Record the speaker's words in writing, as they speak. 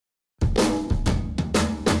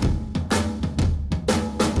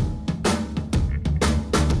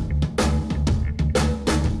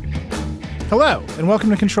Hello, and welcome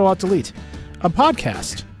to Control-Alt-Delete, a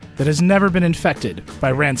podcast that has never been infected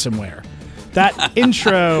by ransomware. That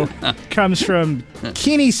intro comes from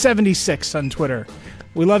Keeney76 on Twitter.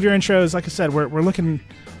 We love your intros. Like I said, we're looking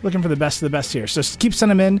for the best of the best here. So keep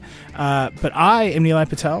sending them in. But I am Nilay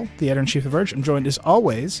Patel, the editor-in-chief of Verge. I'm joined, as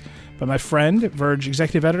always, by my friend, Verge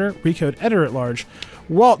executive editor, Recode editor-at-large,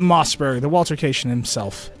 Walt Mossberg, the Waltercation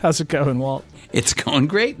himself. How's it going, Walt? It's going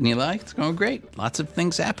great, Nilay. It's going great. Lots of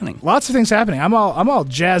things happening. I'm all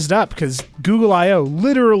jazzed up because Google I/O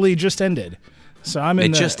literally just ended. So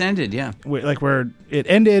It just ended, yeah. It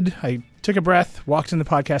ended. I took a breath, walked in the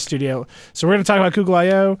podcast studio. So we're going to talk about Google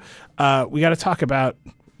I/O. We have to talk about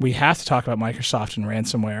Microsoft and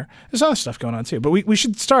ransomware. There's other stuff going on too, but we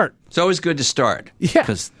should start. It's always good to start. Yeah.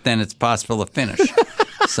 Because then it's possible to finish.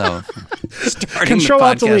 So starting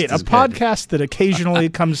Control-Alt-Delete, a is good. podcast that occasionally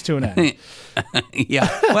comes to an end. Yeah.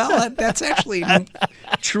 Well, that's actually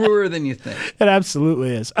truer than you think. It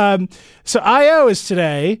absolutely is. So I/O is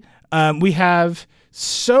today. We have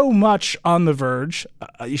so much on The Verge.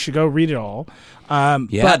 You should go read it all.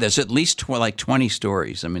 There's at least 20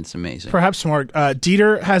 stories. I mean, it's amazing. Perhaps more.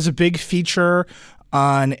 Dieter has a big feature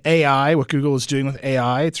on AI, what Google is doing with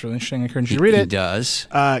AI. It's really interesting. I encourage you to read it. He does.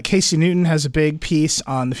 Casey Newton has a big piece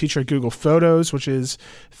on the future of Google Photos, which is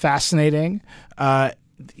fascinating.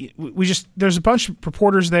 There's a bunch of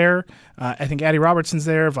reporters there. I think Addie Robertson's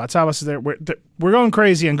there. Vlad Savas is there. We're going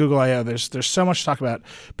crazy on Google I/O. There's so much to talk about.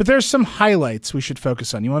 But there's some highlights we should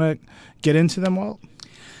focus on. You want to get into them, Walt?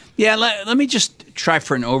 Yeah, let me just try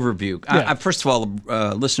for an overview. Yeah. First of all,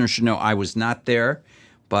 listeners should know I was not there,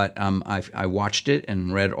 but I watched it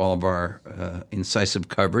and read all of our incisive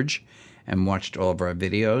coverage and watched all of our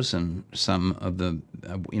videos and some of the,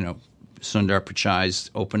 Sundar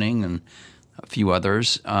Pichai's opening and a few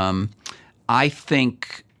others. I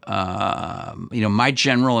think, my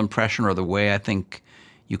general impression, or the way I think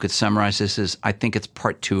you could summarize this, is I think it's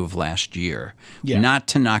part 2 of last year. Yeah. Not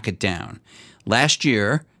to knock it down. Last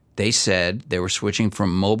year, they said they were switching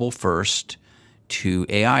from mobile first to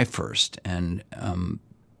AI first. And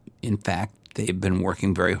in fact, they've been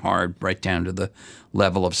working very hard right down to the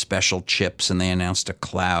level of special chips, and they announced a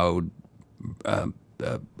cloud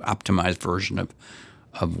optimized version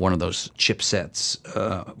of one of those chipsets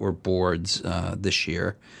or boards this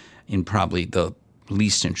year, in probably the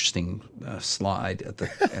least interesting slide at the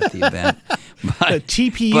event. The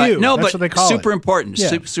TPU. That's what they call super it. Important.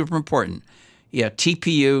 Yeah. Super important. Yeah,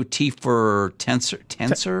 TPU, T for tensor.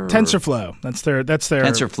 TensorFlow. That's their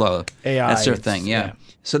TensorFlow. AI. That's their thing. Yeah.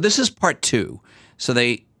 So this is part 2. So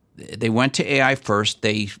they went to AI first.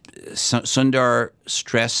 Sundar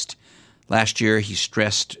stressed last year. He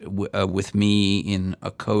stressed with me in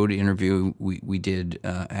a code interview we did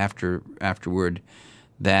afterward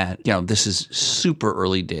that this is super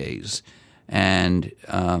early days, and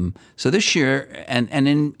so this year and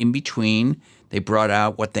in between. They brought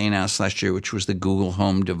out what they announced last year, which was the Google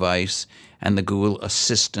Home device and the Google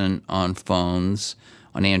Assistant on phones,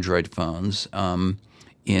 on Android phones,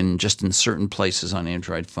 in certain places on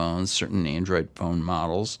Android phones, certain Android phone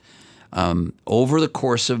models. Over the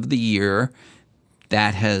course of the year,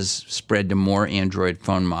 that has spread to more Android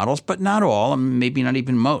phone models, but not all, and maybe not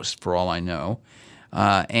even most, for all I know.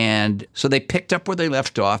 And so they picked up where they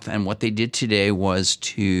left off, and what they did today was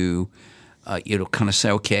to kind of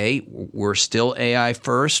say, okay, we're still AI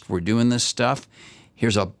first. We're doing this stuff.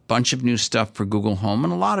 Here's a bunch of new stuff for Google Home,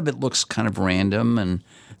 and a lot of it looks kind of random, and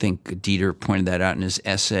I think Dieter pointed that out in his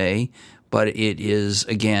essay. But it is,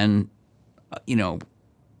 again,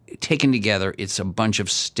 taken together, it's a bunch of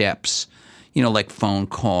steps, like phone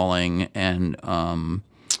calling and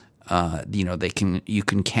you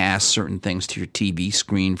can cast certain things to your TV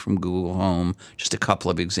screen from Google Home. Just a couple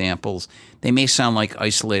of examples. They may sound like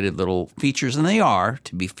isolated little features, and they are,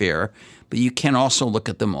 to be fair, but you can also look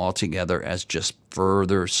at them all together as just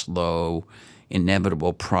further slow,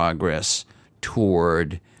 inevitable progress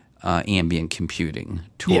toward ambient computing,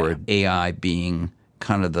 toward AI being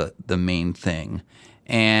kind of the main thing.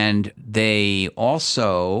 And they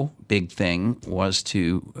also, big thing was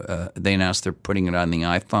they announced they're putting it on the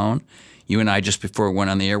iPhone. You and I, just before we went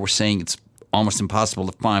on the air, were saying it's almost impossible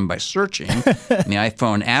to find by searching in the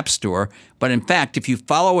iPhone App Store. But in fact, if you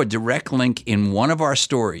follow a direct link in one of our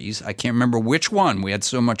stories, I can't remember which one, we had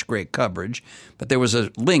so much great coverage, but there was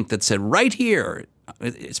a link that said right here,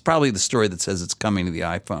 it's probably the story that says it's coming to the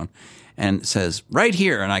iPhone, and it says right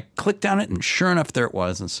here. And I clicked on it, and sure enough, there it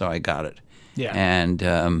was, and so I got it. Yeah. And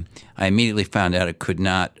I immediately found out I could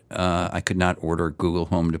not order Google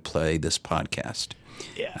Home to play this podcast.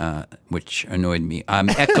 Yeah. Which annoyed me.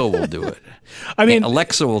 Echo will do it. I mean,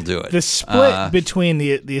 Alexa will do it. The split between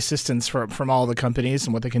the assistants from all the companies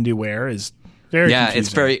and what they can do where is very confusing.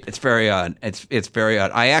 It's very odd. It's very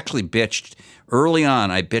odd. I actually bitched early on.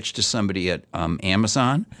 I bitched to somebody at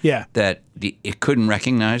Amazon. Yeah. That it couldn't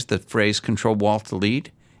recognize the phrase Control Alt Delete,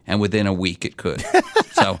 and within a week it could.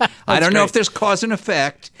 So I don't know if there's cause and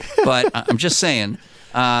effect, but I'm just saying.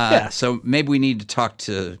 So maybe we need to talk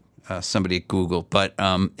to somebody at Google. But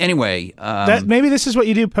anyway. Maybe this is what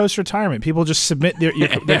you do post-retirement. People just submit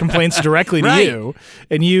their complaints directly to Right. you,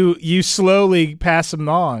 and you slowly pass them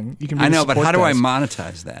along. You can be I know, but how do I desk.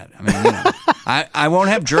 monetize that? I mean, I won't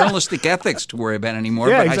have journalistic ethics to worry about anymore,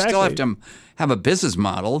 Yeah, but I still have exactly. to have a business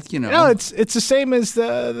model, you know. No, it's the same as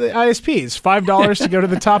the ISPs. $5 to go to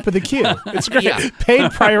the top of the queue. It's great. Yeah.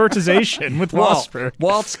 Paid prioritization with Wasper.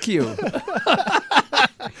 Walt's Q.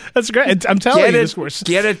 That's great. I'm telling you, this works.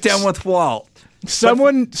 Get it done with Walt.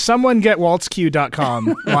 Someone get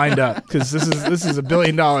waltzq.com lined up, because this is a $1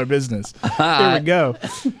 billion business. Here we go.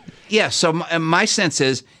 Yeah, so my sense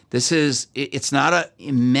is it's not a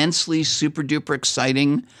immensely super duper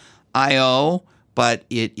exciting I/O, but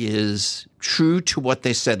it is true to what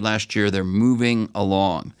they said last year. They're moving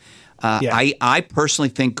along. I personally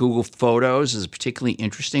think Google Photos is a particularly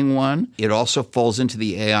interesting one. It also falls into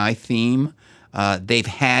the AI theme. They've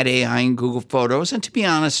had AI in Google Photos, and to be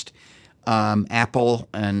honest, Apple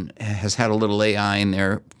has had a little AI in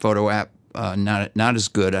their photo app, not as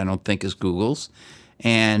good, I don't think, as Google's.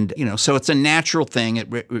 And so it's a natural thing.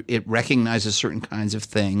 It recognizes certain kinds of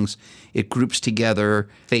things. It groups together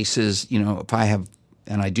faces. If I have,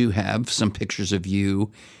 and I do have, some pictures of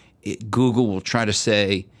you, Google will try to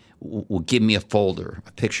say, will give me a folder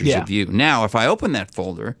of pictures of you. Now, if I open that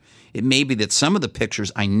folder, it may be that some of the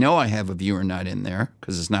pictures I know I have of you are not in there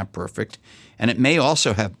because it's not perfect. And it may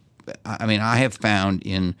also have, I have found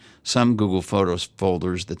in some Google Photos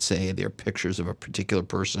folders that say they're pictures of a particular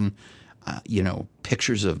person,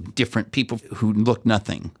 pictures of different people who look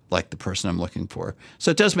nothing like the person I'm looking for.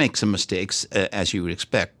 So it does make some mistakes, as you would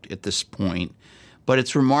expect at this point. But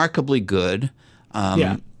it's remarkably good.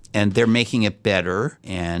 And they're making it better,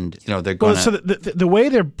 and they're going to. So the way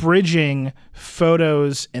they're bridging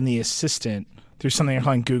Photos and the Assistant through something they're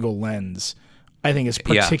calling Google Lens, I think is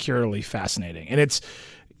particularly fascinating. And it's,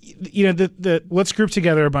 let's group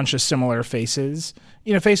together a bunch of similar faces.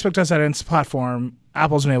 Facebook does that in its platform.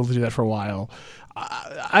 Apple's been able to do that for a while.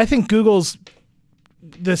 I think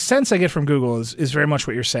the sense I get from Google is very much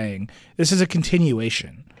what you're saying. This is a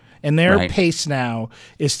continuation, and their pace now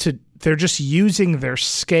is they're just using their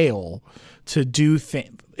scale to do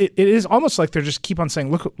things. It is almost like they're just keep on saying,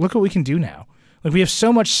 look what we can do now. Like, we have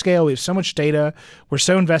so much scale, we have so much data, we're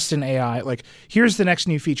so invested in AI. Like, here's the next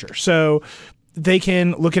new feature. So they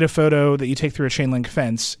can look at a photo that you take through a chain link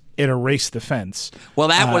fence and erase the fence. Well,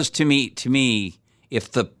 that was to me,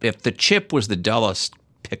 if the chip was the dullest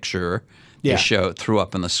picture they threw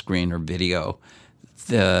up on the screen or video,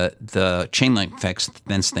 the chain link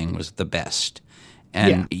fence thing was the best.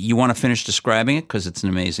 And you want to finish describing it because it's an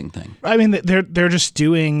amazing thing. I mean, they're just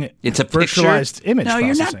doing it's a virtualized picture. image. No, processing.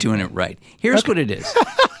 You're not doing it right. Here's what it is.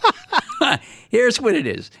 Here's what it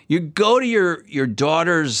is. You go to your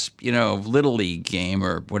daughter's, little league game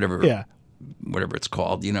or whatever it's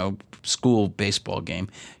called, school baseball game.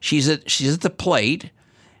 She's at the plate,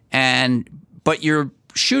 but you're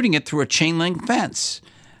shooting it through a chain link fence.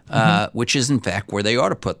 Which is in fact where they ought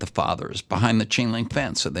to put the fathers, behind the chain link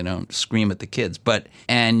fence, so they don't scream at the kids.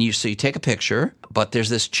 So you take a picture, but there's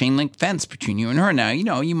this chain link fence between you and her. Now,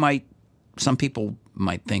 some people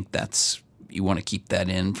might think you want to keep that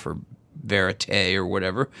in for verite or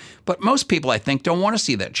whatever, but most people, I think, don't want to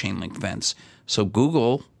see that chain link fence. So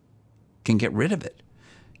Google can get rid of it.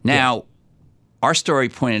 Now, our story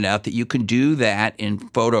pointed out that you can do that in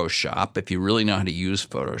Photoshop if you really know how to use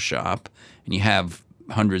Photoshop, and you have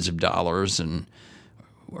hundreds of dollars and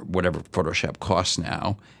whatever Photoshop costs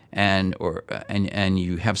now, and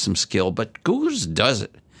you have some skill, but Google just does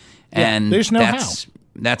it, and there's no how.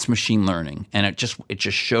 That's machine learning, and it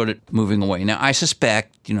just showed it moving away. Now I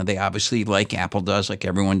suspect they obviously, like Apple does, like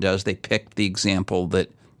everyone does, they picked the example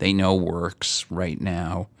that they know works right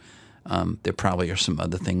now. There probably are some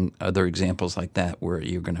other examples like that where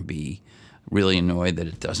you're going to be really annoyed that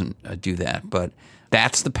it doesn't do that, but.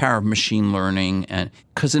 That's the power of machine learning, and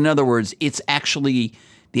because in other words, it's actually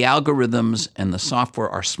the algorithms and the software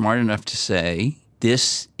are smart enough to say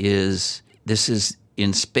this is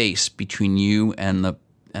in space between you and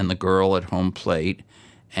the girl at home plate,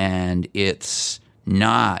 and it's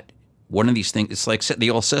not one of these things, it's like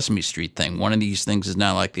the old Sesame Street thing. One of these things is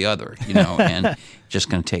not like the other, and just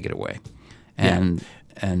going to take it away. And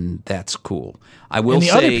that's cool. I will and the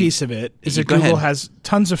say, other piece of it is that Go Google ahead. has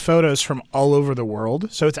tons of photos from all over the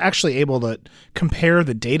world, so it's actually able to compare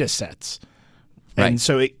the data sets. Right. And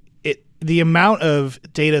so the amount of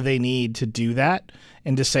data they need to do that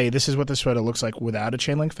and to say this is what this photo looks like without a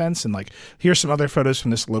chain link fence, and like here's some other photos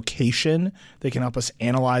from this location that can help us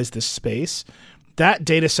analyze this space. That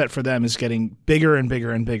data set for them is getting bigger and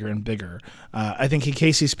bigger and bigger and bigger. I think in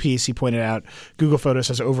Casey's piece, he pointed out Google Photos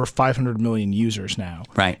has over 500 million users now.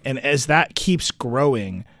 Right. And as that keeps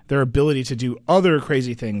growing, their ability to do other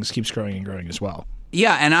crazy things keeps growing and growing as well.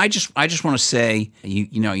 Yeah, and I just want to say,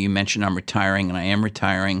 you mentioned I'm retiring, and I am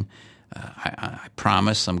retiring. I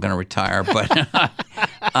promise I'm going to retire, but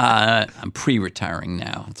I'm pre-retiring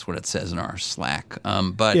now. That's what it says in our Slack.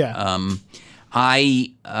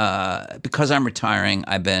 Because I'm retiring,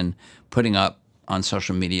 I've been putting up on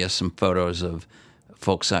social media some photos of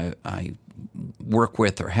folks I work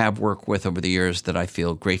with or have worked with over the years that I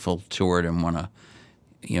feel grateful toward and want to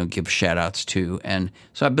give shout outs to. And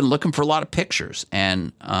so I've been looking for a lot of pictures,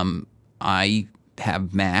 and I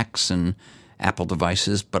have Macs and Apple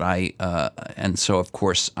devices, but and so of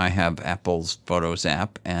course I have Apple's Photos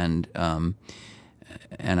app and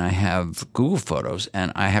I have Google Photos,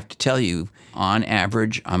 and I have to tell you, on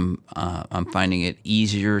average, I'm finding it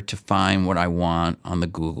easier to find what I want on the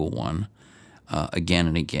Google one again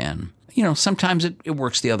and again. Sometimes it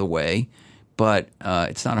works the other way, but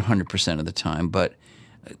it's not 100% of the time. But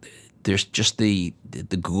there's just the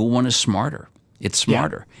Google one is smarter. It's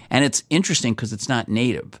smarter, and it's interesting because it's not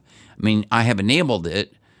native. I mean, I have enabled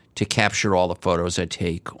it to capture all the photos I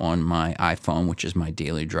take on my iPhone, which is my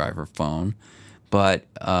daily driver phone. But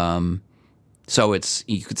so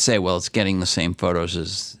you could say, well, it's getting the same photos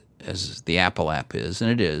as the Apple app is, and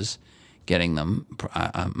it is getting them.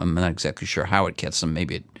 I'm not exactly sure how it gets them.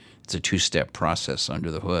 Maybe it's a two-step process under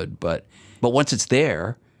the hood. But once it's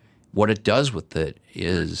there, what it does with it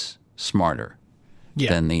is smarter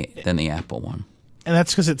than the Apple one. And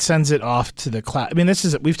that's because it sends it off to the cloud. I mean,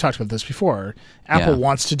 we've talked about this before. Apple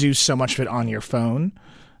wants to do so much of it on your phone.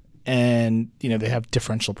 And, they have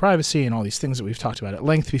differential privacy and all these things that we've talked about at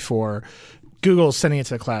length before. Google's sending it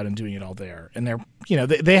to the cloud and doing it all there. And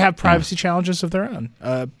they have privacy challenges of their own.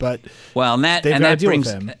 But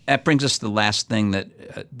that brings us to the last thing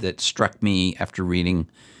that struck me after reading.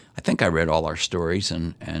 I think I read all our stories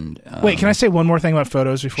and wait, can I say one more thing about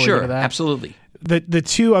photos before we get to that? Sure, absolutely. The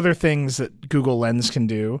two other things that Google Lens can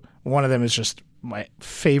do, one of them is just my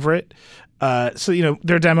favorite. So,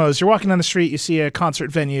 their demos, you're walking down the street, you see a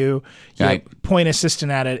concert venue, you point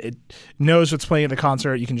assistant at it, it knows what's playing at the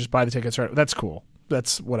concert, you can just buy the tickets. Right? That's cool.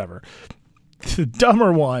 That's whatever. The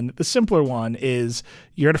dumber one, the simpler one is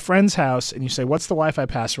you're at a friend's house and you say, what's the Wi-Fi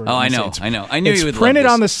password? Oh, I know. I knew you would printed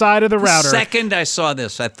love this. on the side of the router. The second I saw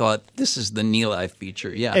this, I thought, this is the Neil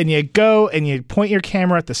feature. Yeah. And you go and you point your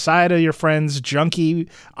camera at the side of your friend's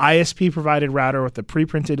junky ISP-provided router with the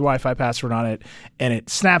pre-printed Wi-Fi password on it, and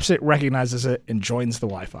it snaps it, recognizes it, and joins the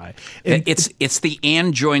Wi-Fi. It's the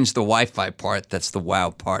and joins the Wi-Fi part that's the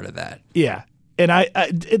wow part of that. Yeah. And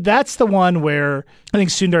that's the one where I think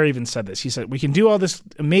Sundar even said this. He said, we can do all this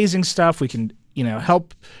amazing stuff. We can,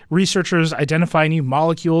 help researchers identify new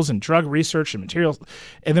molecules and drug research and materials.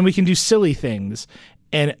 And then we can do silly things.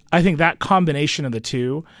 And I think that combination of the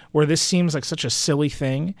two, where this seems like such a silly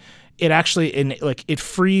thing, it actually it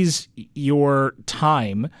frees your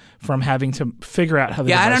time from having to figure out how the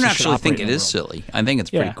devices I don't should actually think operate it is silly. I think it's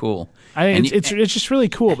pretty cool. I think it's just really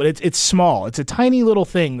cool, but it's small. It's a tiny little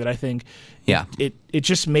thing that I think it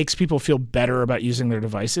just makes people feel better about using their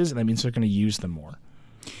devices, and that means they're going to use them more.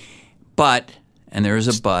 But, and there is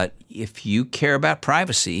a but, if you care about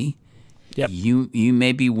privacy, you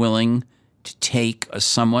may be willing to take a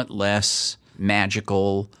somewhat less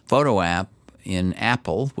magical photo app in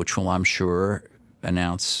Apple, which will, I'm sure,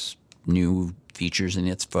 announce new features in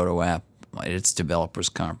its photo app at its developers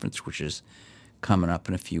conference, which is coming up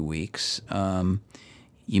in a few weeks.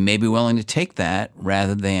 You may be willing to take that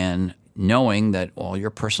rather than knowing that all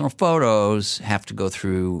your personal photos have to go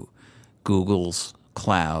through Google's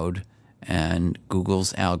cloud and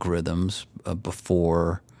Google's algorithms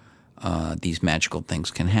before these magical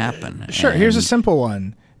things can happen. Sure. Here's a simple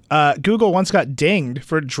one. Google once got dinged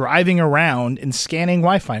for driving around and scanning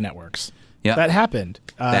Wi-Fi networks. Yeah. That happened.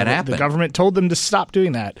 That happened. The government told them to stop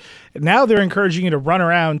doing that. Now they're encouraging you to run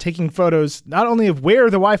around taking photos not only of where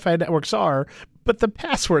the Wi-Fi networks are, but the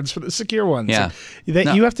passwords for the secure ones. Yeah.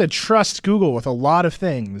 You have to trust Google with a lot of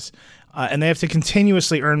things, and they have to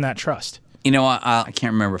continuously earn that trust. I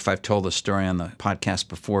can't remember if I've told this story on the podcast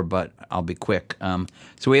before, but I'll be quick.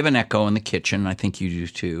 So we have an Echo in the kitchen. I think you do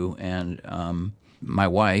too. And my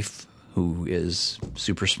wife, who is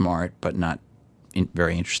super smart but not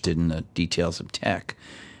very interested in the details of tech,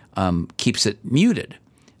 keeps it muted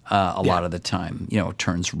a lot of the time. It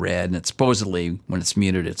turns red, and supposedly when it's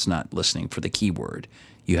muted, it's not listening for the keyword.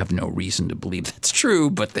 You have no reason to believe that's true,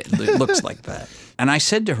 but it looks like that. And I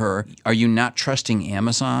said to her, are you not trusting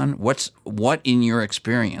Amazon? What in your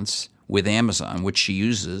experience with Amazon, which she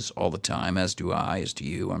uses all the time, as do I, as do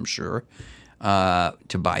you, I'm sure,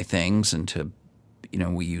 to buy things and to,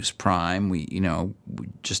 we use Prime. We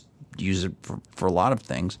just use it for a lot of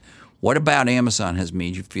things. What about Amazon has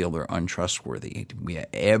made you feel they're untrustworthy? Do we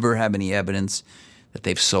ever have any evidence that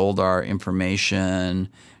they've sold our information?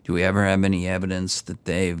 Do we ever have any evidence that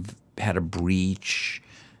they've had a breach?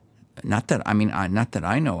 Not that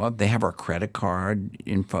I know of. They have our credit card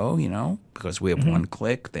info, because we have one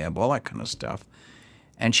click. They have all that kind of stuff.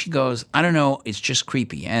 And she goes, I don't know. It's just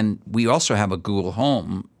creepy. And we also have a Google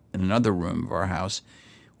Home in another room of our house,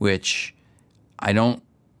 which I don't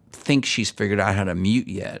think she's figured out how to mute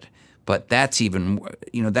yet. But that's even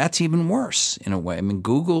worse in a way. I mean,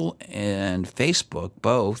 Google and Facebook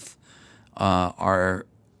both are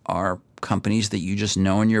companies that you just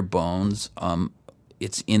know in your bones.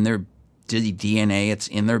 It's in their DNA. It's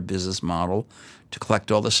in their business model to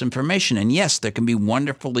collect all this information. And yes, there can be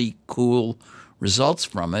wonderfully cool results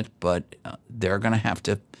from it, but they're going to have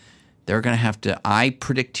to. I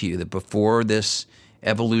predict to you that before this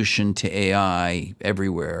evolution to AI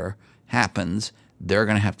everywhere happens, they're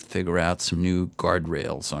going to have to figure out some new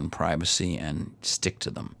guardrails on privacy and stick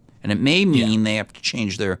to them. And it may mean they have to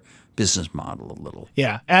change their business model a little.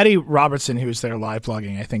 Yeah. Addie Robertson, who was there live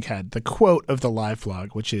blogging, I think had the quote of the live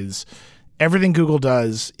blog, which is, everything Google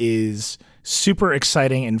does is super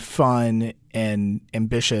exciting and fun and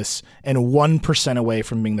ambitious and 1% away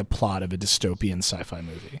from being the plot of a dystopian sci-fi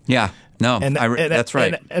movie. Yeah. No, that's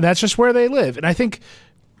right. And that's just where they live. And I think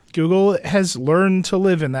Google has learned to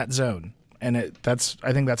live in that zone. And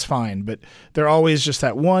I think that's fine, but they're always just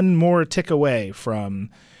that one more tick away from.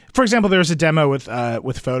 For example, there was a demo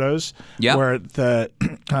with photos where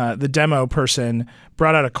the demo person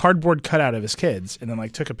brought out a cardboard cutout of his kids and then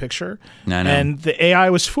took a picture, and the AI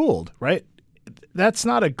was fooled. Right? That's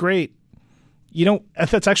not a great.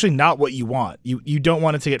 That's actually not what you want. You don't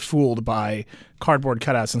want it to get fooled by cardboard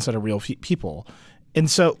cutouts instead of real people, and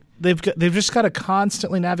so. They've just got to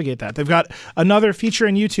constantly navigate that. They've got another feature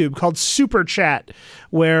in YouTube called Super Chat,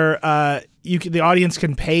 where the audience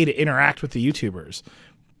can pay to interact with the YouTubers.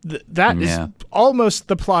 That is almost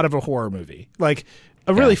the plot of a horror movie, like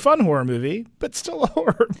a really fun horror movie, but still a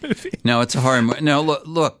horror movie. No, it's a horror movie. No,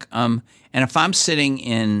 look. And if I'm sitting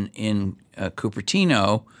in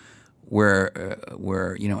Cupertino, where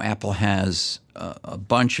Apple has a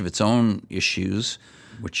bunch of its own issues,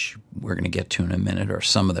 which we're going to get to in a minute, or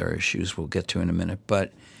some of their issues we'll get to in a minute.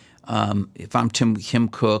 But if I'm Tim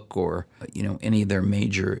Cook or any of their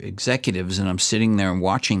major executives, and I'm sitting there and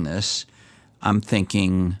watching this, I'm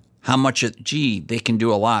thinking, they can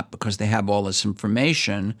do a lot because they have all this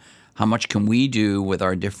information. How much can we do with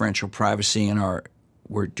our differential privacy and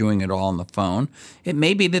we're doing it all on the phone? It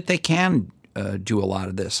may be that they can do a lot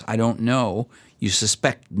of this. I don't know. You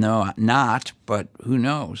suspect not, but who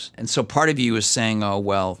knows? And so part of you is saying, oh,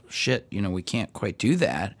 well, shit, we can't quite do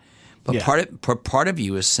that. But part of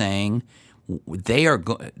you is saying there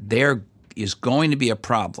is going to be a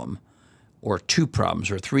problem or two problems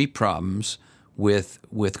or three problems with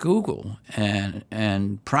Google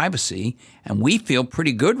and privacy. And we feel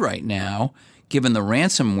pretty good right now, given the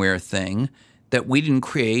ransomware thing, that we didn't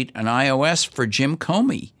create an iOS for Jim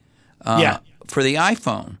Comey for the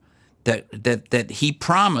iPhone. That he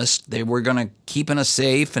promised they were going to keep in a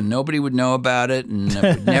safe and nobody would know about it and it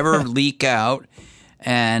would never leak out.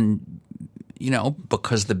 And,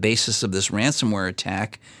 because the basis of this ransomware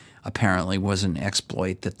attack apparently was an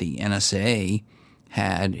exploit that the NSA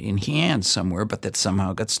had in hand somewhere, but that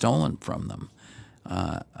somehow got stolen from them.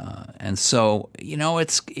 And so,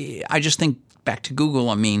 I just think back to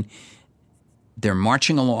Google, they're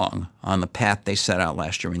marching along on the path they set out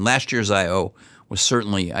last year. Last year's I.O. was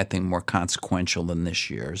certainly, I think, more consequential than this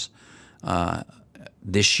year's.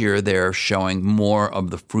 This year, they're showing more of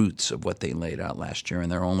the fruits of what they laid out last year,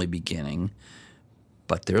 and they're only beginning.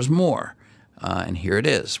 But there's more, and here it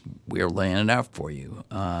is. We're laying it out for you.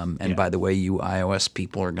 By the way, you iOS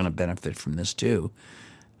people are going to benefit from this too.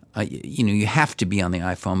 You have to be on the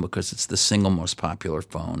iPhone because it's the single most popular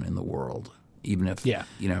phone in the world. Even if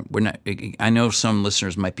we're not. I know some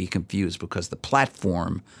listeners might be confused because the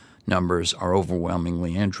platform numbers are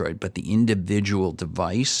overwhelmingly Android, but the individual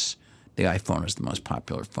device, the iPhone is the most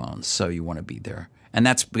popular phone, so you want to be there. And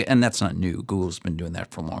that's not new. Google's been doing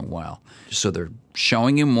that for a long while. So they're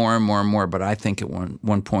showing you more and more and more. But I think at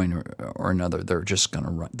one point or another, they're just going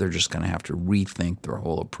to have to rethink their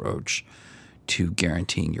whole approach to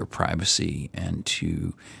guaranteeing your privacy, and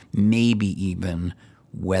to maybe even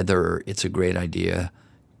whether it's a great idea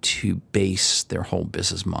to base their whole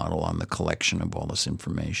business model on the collection of all this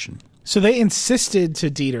information. So they insisted to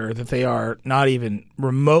Dieter that they are not even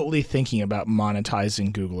remotely thinking about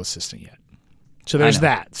monetizing Google Assistant yet. So there's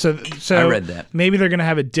that. So I read that. Maybe they're going to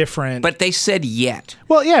have a different. But they said yet.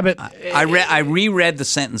 Well, yeah, but I reread the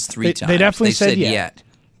sentence three times. They definitely said yet.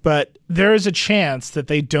 But there is a chance that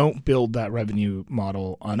they don't build that revenue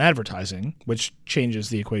model on advertising, which changes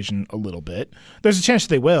the equation a little bit. There's a chance that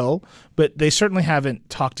they will, but they certainly haven't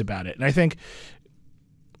talked about it. And I think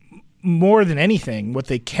more than anything, what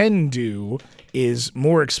they can do is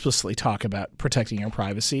more explicitly talk about protecting your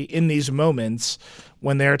privacy in these moments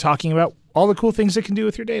when they're talking about all the cool things it can do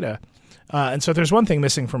with your data. And so if there's one thing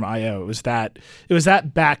missing from I/O, it was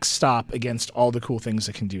that backstop against all the cool things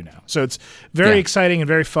it can do now. So it's very exciting and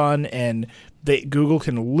very fun, and Google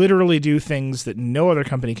can literally do things that no other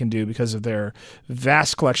company can do because of their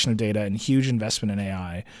vast collection of data and huge investment in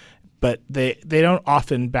AI. But they don't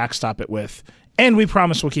often backstop it with, and we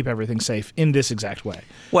promise we'll keep everything safe in this exact way.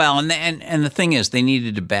 Well, and the thing is, they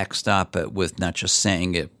needed to backstop it with not just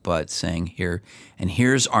saying it, but saying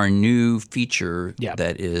here's our new feature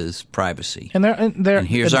that is privacy. And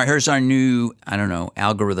here's our new, I don't know,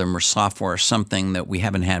 algorithm or software or something that we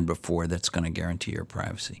haven't had before that's going to guarantee your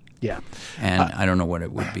privacy. Yeah. And I don't know what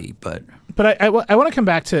it would be, but I want to come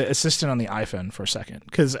back to Assistant on the iPhone for a second,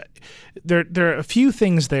 because there are a few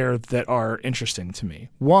things there that are interesting to me.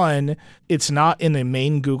 One, it's not in the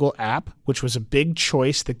main Google app, which was a big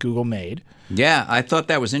choice that Google made. Yeah, I thought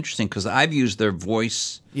that was interesting because I've used their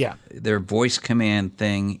voice command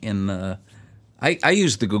thing in the. I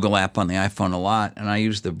use the Google app on the iPhone a lot, and I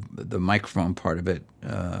use the microphone part of it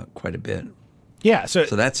quite a bit. Yeah, so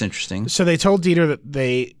that's interesting. So they told Dieter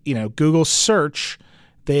that Google search,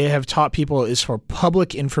 they have taught people is for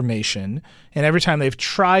public information, and every time they've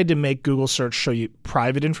tried to make Google search show you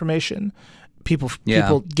private information, people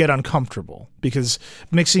get uncomfortable because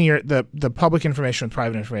mixing the public information with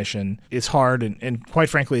private information is hard, and quite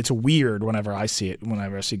frankly, it's weird whenever I see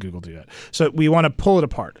Google do that. So we want to pull it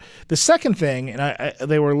apart. The second thing, and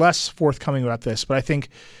they were less forthcoming about this, but I think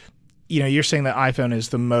you're saying that iPhone is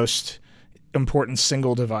the most important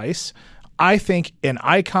single device. I think an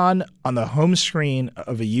icon on the home screen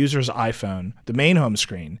of a user's iPhone, the main home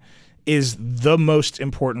screen, is the most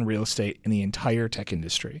important real estate in the entire tech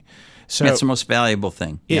industry. So it's the most valuable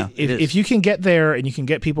thing. If you can get there and you can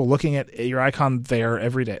get people looking at your icon there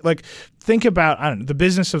every day, like think about the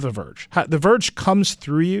business of The Verge. The Verge comes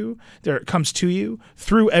to you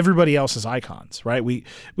through everybody else's icons, right? We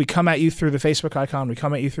come at you through the Facebook icon, we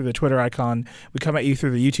come at you through the Twitter icon, we come at you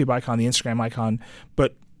through the YouTube icon, the Instagram icon,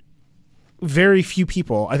 but very few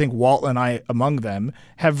people, I think Walt and I among them,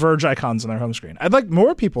 have Verge icons on their home screen. I'd like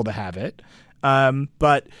more people to have it,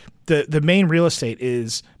 but the main real estate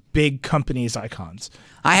is big companies' icons.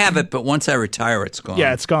 I have it, but once I retire, it's gone.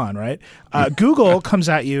 Yeah, it's gone, right? Google comes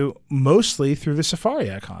at you mostly through the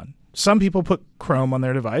Safari icon. Some people put Chrome on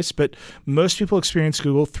their device, but most people experience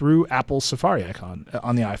Google through Apple's Safari icon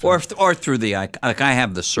on the iPhone. Or through the icon. Like I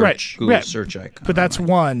have the search, Google search icon. But that's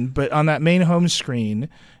one. But on that main home screen,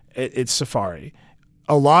 it's Safari.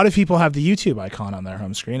 A lot of people have the YouTube icon on their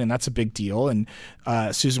home screen, and that's a big deal. And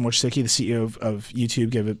Susan Wojcicki, the CEO of YouTube,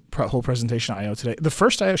 gave a whole presentation at I/O today. The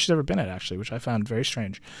first I/O she's ever been at, actually, which I found very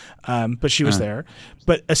strange. But she was there.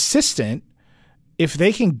 But Assistant, if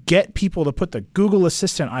they can get people to put the Google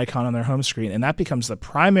Assistant icon on their home screen, and that becomes the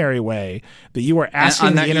primary way that you are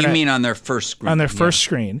asking the internet. You mean on their first screen? On their first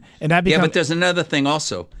screen. And that becomes, but there's another thing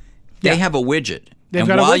also. They have a widget. They've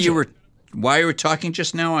got a widget. While you were talking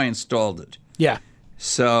just now, I installed it. Yeah.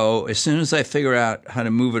 So as soon as I figure out how to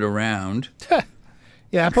move it around.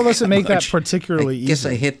 Yeah, Apple doesn't make that particularly easy. I guess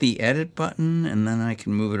I hit the edit button, and then I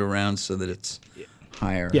can move it around so that it's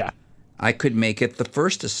higher. Yeah. I could make it the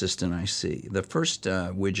first assistant I see, the first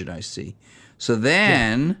widget I see. So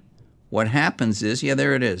then what happens is,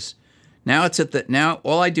 there it is. Now it's now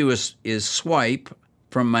all I do is swipe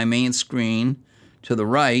from my main screen to the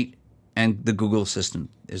right, and the Google Assistant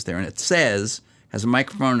is there. And it has a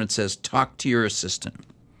microphone that says, talk to your assistant.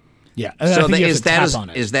 Yeah. So is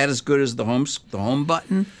that as good as the home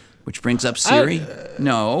button? Which brings up Siri?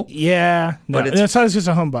 No. Yeah, no, But it's not just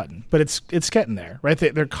a home button, but it's getting there, right?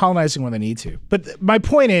 They're colonizing where they need to. But my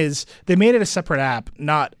point is, they made it a separate app,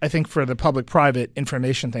 not, I think, for the public-private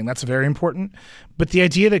information thing. That's very important. But the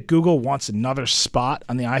idea that Google wants another spot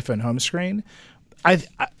on the iPhone home screen, I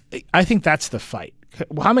think that's the fight.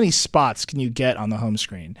 How many spots can you get on the home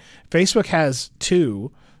screen? Facebook has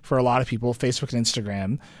 2 for a lot of people, Facebook and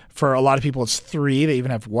Instagram. For a lot of people, it's 3. They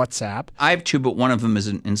even have WhatsApp. I have 2, but one of them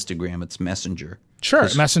isn't Instagram. It's Messenger. Sure,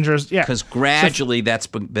 Messengers, yeah. Because gradually that's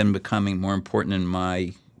been becoming more important in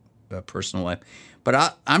my personal life.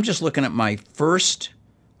 But I'm just looking at my first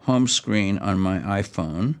home screen on my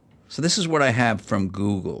iPhone. So this is what I have from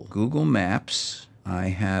Google. Google Maps. I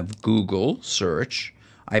have Google Search.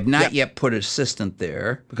 I've not yet put Assistant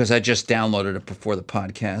there because I just downloaded it before the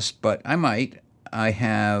podcast, but I might. I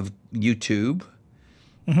have YouTube.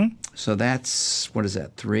 Mm-hmm. So that's, what is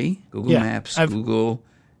that, 3? Google Maps, Google,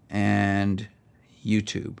 and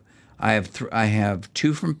YouTube. I have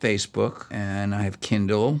 2 from Facebook, and I have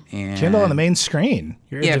Kindle. And Kindle on the main screen.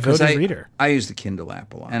 You're a devoted reader. I use the Kindle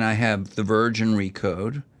app a lot. And I have The Verge and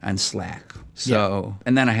Recode and Slack. So,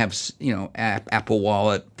 and then I have, Apple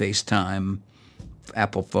Wallet, FaceTime,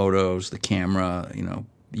 Apple Photos, the camera.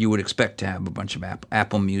 You would expect to have a bunch of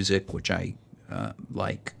Apple Music, which I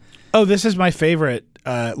like. Oh, this is my favorite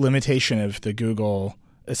limitation of the Google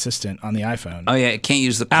Assistant on the iPhone. Oh, yeah, it can't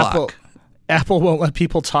use the clock. Apple won't let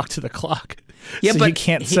people talk to the clock. Yeah, so but you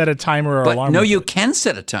can't set a timer or alarm. No, you can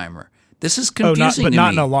set a timer. This is confusing but to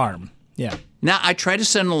not me. an alarm. Yeah. Now, I tried to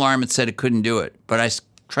set an alarm. It said it couldn't do it. But I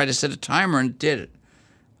tried to set a timer and it did it.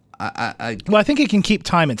 Well, I think it can keep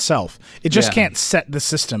time itself. It just can't set the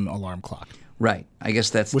system alarm clock. Right. I guess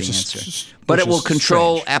that's the answer. Strange. But it will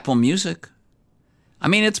control Apple Music. I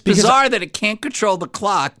mean, it's bizarre that it can't control the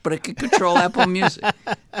clock, but it can control Apple Music.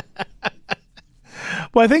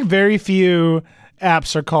 Well, I think very few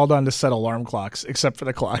apps are called on to set alarm clocks, except for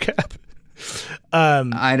the clock app.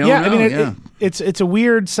 I don't know. I mean, it's a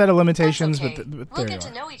weird set of limitations, That's okay. but we'll there get you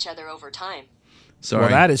to know each other over time. Sorry. Well,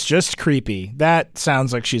 that is just creepy. That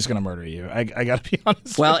sounds like she's going to murder you. I got to be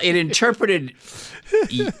honest. Well, it interpreted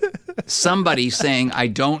somebody saying, "I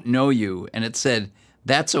don't know you," and it said,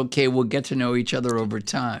 "That's okay. We'll get to know each other over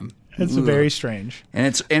time." It's very strange. And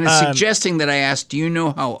it's suggesting that I asked, "Do you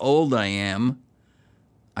know how old I am?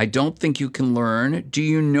 I don't think you can learn. Do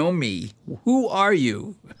you know me? Who are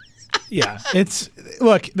you?" Yeah,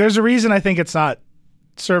 look. There's a reason I think it's not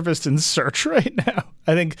surfaced in search right now.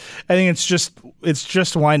 I think it's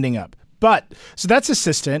just winding up. But so that's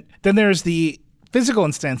Assistant. Then there's the physical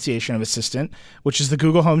instantiation of Assistant, which is the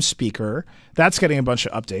Google Home speaker. That's getting a bunch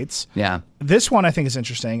of updates. Yeah. This one I think is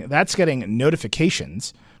interesting. That's getting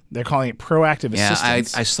notifications. They're calling it proactive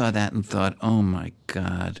assistance. Yeah, I saw that and thought, oh my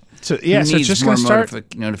God. So yeah, so it's just going to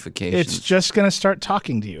start notifications. It's just going to start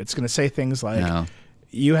talking to you. It's going to say things like,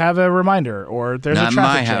 "You have a reminder," or "There's a traffic jam."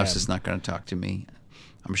 My house is not going to talk to me.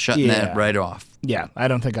 I'm shutting that right off. Yeah, I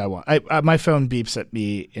don't think I want. My phone beeps at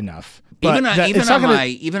me enough. Even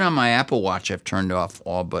on my Apple Watch, I've turned off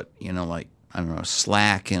all but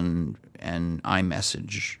Slack and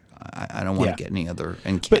iMessage. I don't want to get any other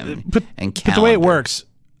and calendar. But the way it works,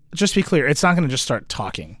 just to be clear, it's not going to just start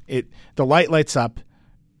talking. The light lights up,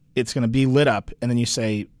 it's going to be lit up, and then you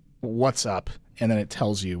say, "What's up?" and then it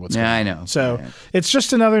tells you what's going on. Yeah, I know. So it's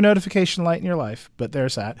just another notification light in your life, but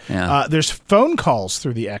there's that. Yeah. There's phone calls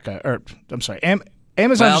through the Echo,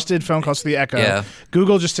 Amazon just did phone calls through the Echo. Yeah.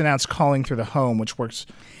 Google just announced calling through the Home, which works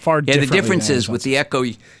far differently. Yeah, the difference is with the Echo,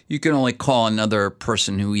 you can only call another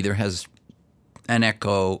person who either has an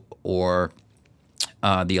Echo or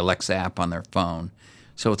the Alexa app on their phone.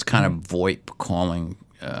 So it's kind of VoIP calling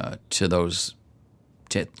to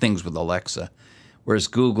things with Alexa, whereas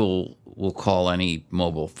Google will call any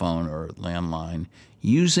mobile phone or landline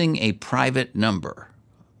using a private number.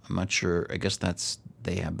 I'm not sure. I guess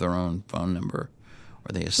they have their own phone number,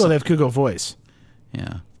 or they have Google Voice.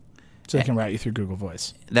 Yeah, so they can route you through Google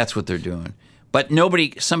Voice. That's what they're doing. But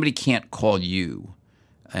somebody can't call you,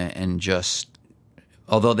 and just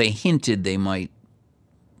although they hinted they might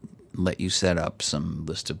let you set up some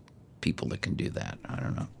list of people that can do that. I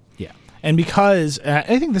don't know. Yeah, and because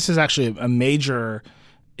I think this is actually a major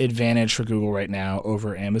advantage for Google right now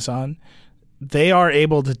over Amazon, they are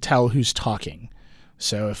able to tell who's talking.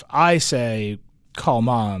 So if I say call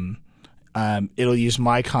mom, it'll use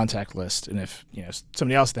my contact list, and if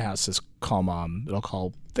somebody else in the house says call mom, it'll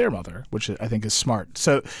call their mother, which I think is smart.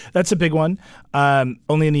 So that's a big one.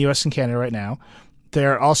 Only in the U.S. and Canada right now.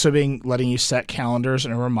 They're also letting you set calendars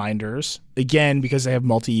and reminders. Again, because they have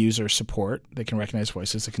multi-user support, they can recognize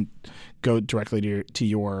voices. They can go directly to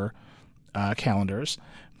your calendars.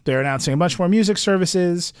 They're announcing a bunch more music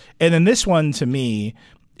services. And then this one, to me,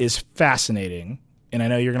 is fascinating. And I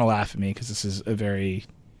know you're going to laugh at me because this is a very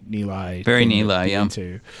Nilay. Very Nilay, yeah.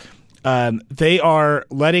 Into. They are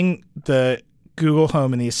letting the Google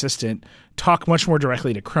Home and the Assistant talk much more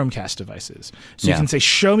directly to Chromecast devices. So you can say,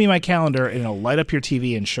 show me my calendar, and it'll light up your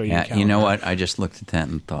TV and show you your calendar. You know what? I just looked at that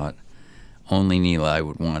and thought, only Nilay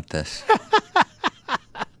would want this.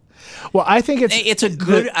 Well, I think it's a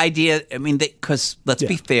good idea. I mean, because let's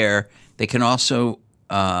be fair, they can also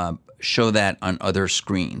show that on other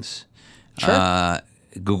screens. Sure.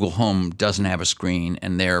 Google Home doesn't have a screen,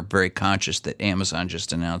 and they're very conscious that Amazon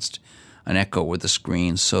just announced an Echo with a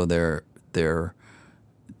screen. So they're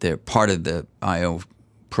part of the I/O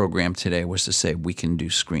program today was to say we can do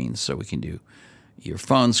screens, so we can do your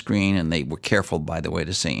phone screen, and they were careful, by the way,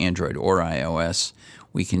 to say Android or iOS.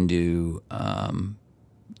 We can do, I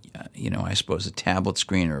suppose a tablet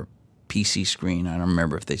screen or PC screen. I don't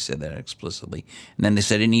remember if they said that explicitly. And then they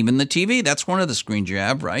said, and even the TV, that's one of the screens you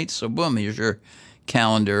have, right? So boom, here's your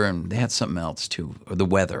calendar, and they had something else too, or the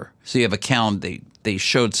weather. So you have a calendar. They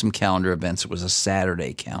showed some calendar events. It was a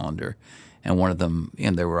Saturday calendar, and one of them,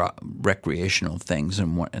 there were recreational things,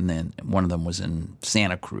 and then one of them was in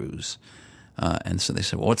Santa Cruz. And so they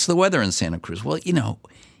said, well, what's the weather in Santa Cruz? Well,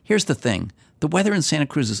 here's the thing. The weather in Santa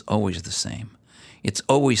Cruz is always the same. It's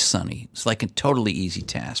always sunny. It's like a totally easy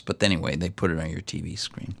task. But anyway, they put it on your TV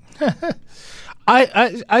screen.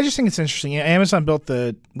 I just think it's interesting. Amazon built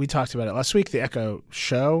we talked about it last week, the Echo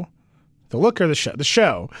Show. The Look or the Show? The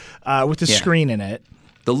Show with the screen in it.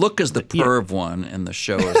 The Look is the perv one, and the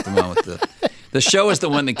Show is the one with the... The Show is the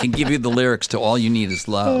one that can give you the lyrics to All You Need Is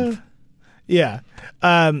Love. Yeah.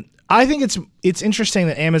 I think it's interesting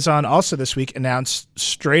that Amazon also this week announced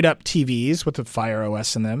straight up TVs with the Fire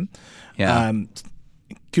OS in them. Yeah.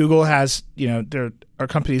 Google has, there are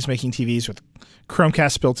companies making TVs with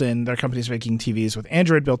Chromecast built in. There are companies making TVs with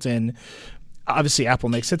Android built in. Obviously, Apple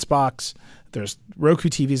makes its box. There's Roku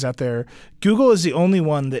TVs out there. Google is the only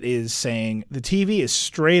one that is saying the TV is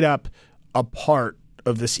straight up a part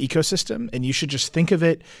of this ecosystem, and you should just think of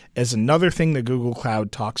it as another thing the Google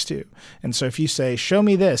Cloud talks to. And so if you say, show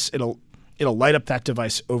me this, it'll light up that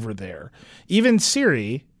device over there. Even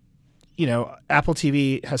Siri, Apple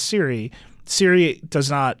TV has Siri. Siri does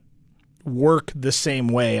not work the same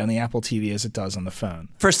way on the Apple TV as it does on the phone.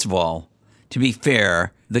 First of all, to be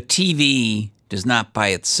fair, the TV does not by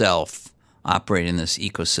itself operate in this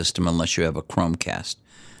ecosystem unless you have a Chromecast.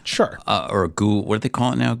 Sure. Or a Google, what do they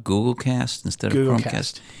call it now? Google Cast instead of Google Chromecast.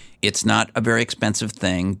 Cast. It's not a very expensive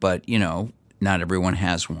thing, but, not everyone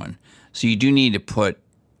has one. So you do need to put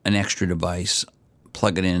an extra device,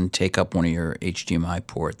 plug it in, take up one of your HDMI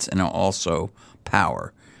ports, and also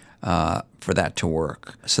power for that to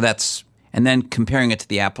work. So and then comparing it to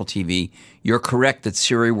the Apple TV, you're correct that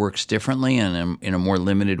Siri works differently and in a more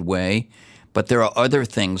limited way, but there are other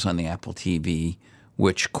things on the Apple TV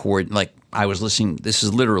which like I was listening. This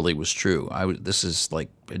is literally was true. This is like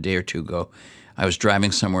a day or two ago. I was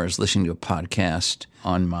driving somewhere. I was listening to a podcast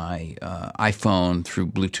on my iPhone through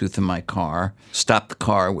Bluetooth in my car. Stopped the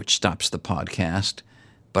car, which stops the podcast.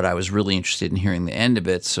 But I was really interested in hearing the end of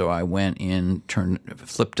it, so I went in,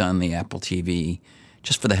 flipped on the Apple TV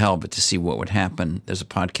just for the hell of it to see what would happen. There's a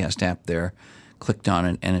podcast app there. Clicked on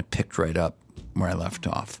it, and it picked right up where I left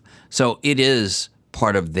off. So it is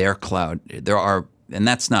part of their cloud. And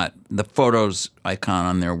that's not – the Photos icon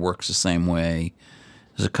on there works the same way.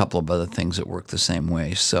 There's a couple of other things that work the same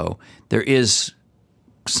way. So there is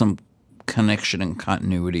some connection and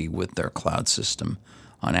continuity with their cloud system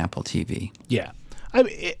on Apple TV. Yeah.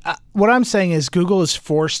 What I'm saying is Google is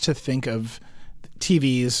forced to think of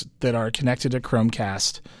TVs that are connected to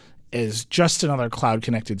Chromecast as just another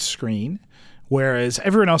cloud-connected screen, whereas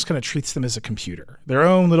everyone else kind of treats them as a computer, their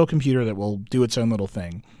own little computer that will do its own little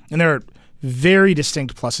thing. And there are very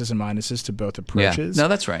distinct pluses and minuses to both approaches. Yeah. No,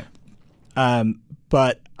 that's right.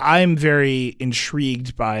 But I'm very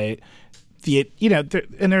intrigued by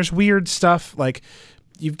and there's weird stuff like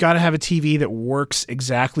you've got to have a TV that works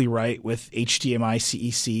exactly right with HDMI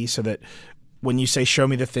CEC so that when you say show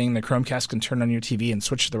me the thing, the Chromecast can turn on your TV and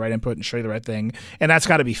switch to the right input and show you the right thing. And that's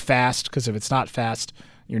got to be fast because if it's not fast,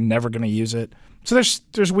 you're never going to use it. So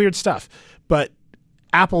there's weird stuff. But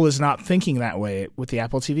Apple is not thinking that way with the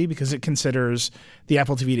Apple TV because it considers the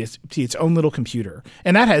Apple TV to be its own little computer.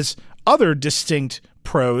 And that has other distinct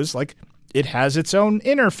pros, like it has its own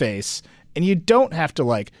interface and you don't have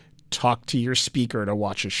to talk to your speaker to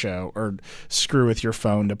watch a show or screw with your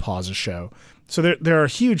phone to pause a show. So there are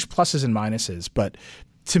huge pluses and minuses. But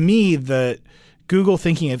to me, the Google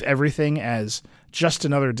thinking of everything as just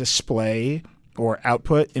another display or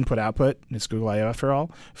input output, it's Google I/O after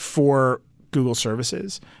all, for Google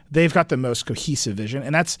services, they've got the most cohesive vision.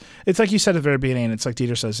 And it's like you said at the very beginning, it's like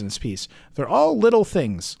Dieter says in his piece, they're all little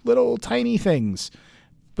things, little tiny things.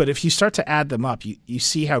 But if you start to add them up, you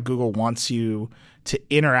see how Google wants you to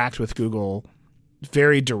interact with Google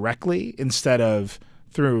very directly instead of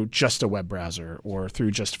through just a web browser or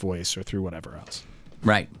through just voice or through whatever else.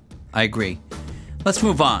 Right. I agree. Let's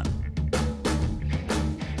move on.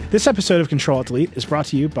 This episode of Control-Alt-Delete is brought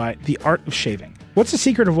to you by The Art of Shaving. What's the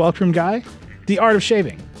secret of Welcome Guy? The Art of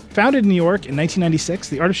Shaving. Founded in New York in 1996,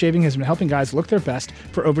 The Art of Shaving has been helping guys look their best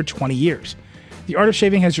for over 20 years. The Art of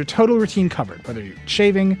Shaving has your total routine covered, whether you're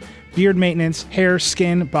shaving, beard maintenance, hair,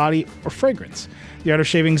 skin, body, or fragrance. The Art of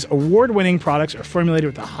Shaving's award-winning products are formulated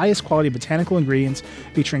with the highest quality botanical ingredients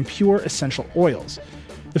featuring pure essential oils.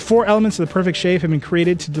 The 4 elements of the perfect shave have been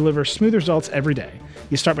created to deliver smooth results every day.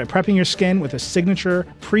 You start by prepping your skin with a signature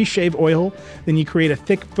pre-shave oil. Then you create a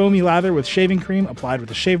thick foamy lather with shaving cream applied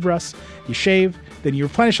with a shave brush. You shave, then you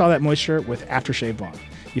replenish all that moisture with aftershave balm.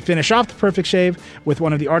 You finish off the perfect shave with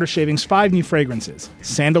one of the Art of Shaving's 5 new fragrances: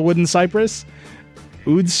 sandalwood and cypress,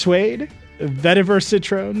 oud suede, vetiver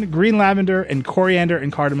citron, green lavender, and coriander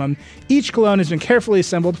and cardamom. Each cologne has been carefully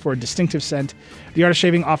assembled for a distinctive scent. The Art of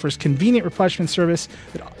Shaving offers convenient replenishment service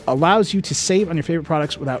that allows you to save on your favorite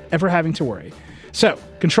products without ever having to worry. So,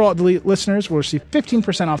 Control-Alt-Delete listeners will receive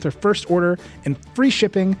 15% off their first order and free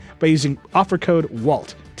shipping by using offer code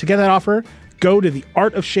WALT. To get that offer, go to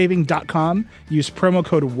theartofshaving.com, use promo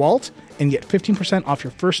code WALT, and get 15% off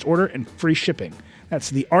your first order and free shipping.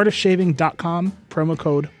 That's theartofshaving.com, promo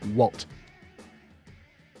code WALT.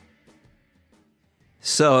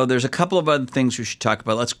 So there's a couple of other things we should talk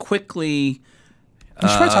about. Let's quickly... We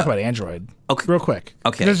should probably talk about Android real quick.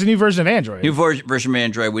 Okay. There's a new version of Android. New version of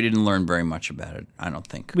Android. We didn't learn very much about it, I don't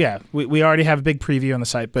think. Yeah, we already have a big preview on the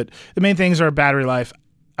site, but the main things are battery life.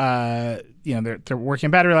 They're working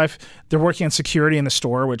on battery life. They're working on security in the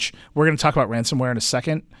store, which we're going to talk about ransomware in a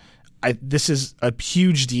second. This is a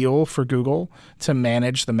huge deal for Google to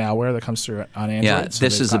manage the malware that comes through on Android. Yeah,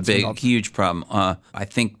 this is a huge problem. I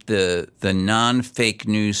think the non-fake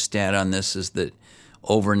news stat on this is that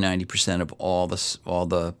over 90% of all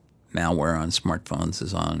the malware on smartphones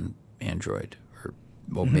is on Android,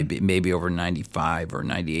 or maybe over 95 or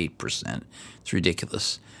 98%. It's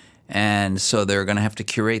ridiculous, and so they're going to have to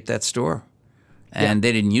curate that store. And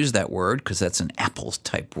they didn't use that word because that's an Apple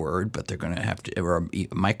type word, but they're going to have to, or a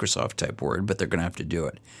Microsoft type word, but they're going to have to do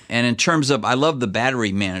it. And in terms of, I love the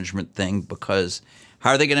battery management thing, because how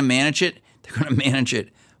are they going to manage it? They're going to manage it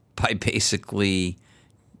by basically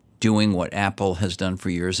doing what Apple has done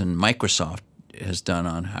for years and Microsoft has done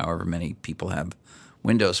on however many people have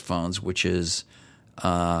Windows phones, which is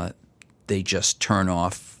they just turn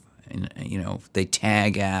off, they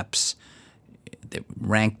tag apps. They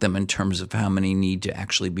rank them in terms of how many need to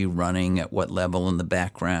actually be running at what level in the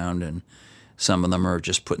background, and some of them are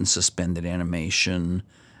just put in suspended animation.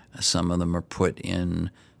 Some of them are put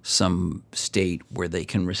in some state where they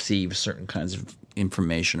can receive certain kinds of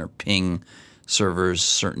information or ping servers a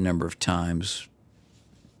certain number of times,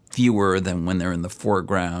 fewer than when they're in the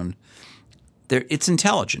foreground. It's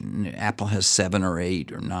intelligent. Apple has 7 or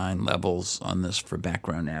 8 or 9 levels on this for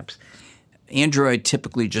background apps. Android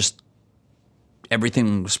typically just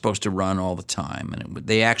everything was supposed to run all the time, and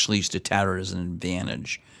they actually used to tout it as an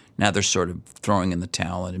advantage. Now they're sort of throwing in the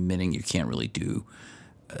towel and admitting you can't really do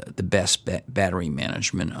the best battery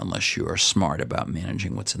management unless you are smart about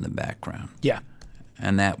managing what's in the background. Yeah,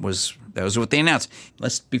 and that was what they announced.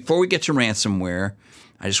 Before we get to ransomware,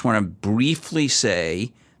 I just want to briefly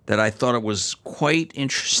say that I thought it was quite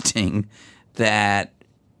interesting that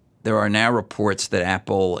there are now reports that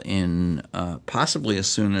Apple, in possibly as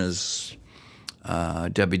soon as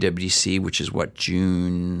WWDC, which is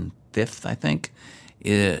June 5th, I think,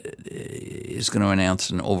 is going to announce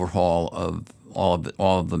an overhaul of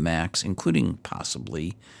all of the Macs, including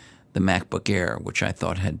possibly the MacBook Air, which I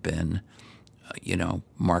thought had been,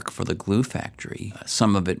 marked for the glue factory.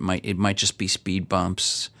 Some of it might just be speed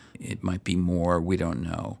bumps. It might be more. We don't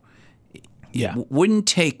know. Yeah, it wouldn't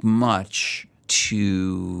take much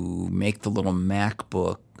to make the little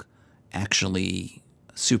MacBook actually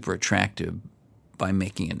super attractive by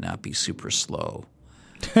making it not be super slow.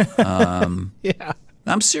 Yeah,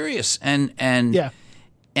 I'm serious, and yeah,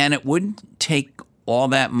 and it wouldn't take all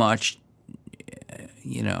that much,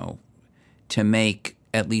 to make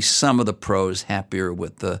at least some of the pros happier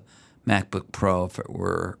with the MacBook Pro if it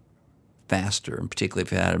were faster, and particularly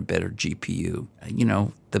if it had a better GPU.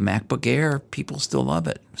 The MacBook Air, people still love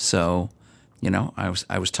it. So, I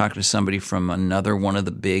was talking to somebody from another one of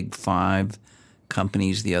the big 5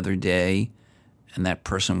 companies the other day and that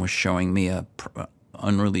person was showing me a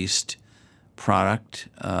unreleased product,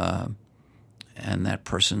 and that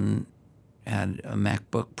person had a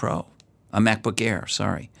MacBook Air,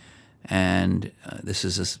 sorry. And this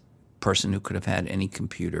is a person who could have had any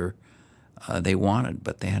computer they wanted,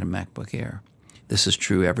 but they had a MacBook Air. This is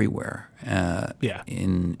true everywhere,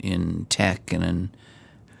 in tech and in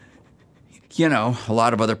a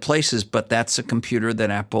lot of other places, but that's a computer that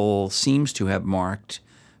Apple seems to have marked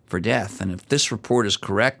for death. And if this report is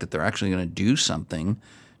correct that they're actually going to do something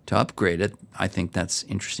to upgrade it, I think that's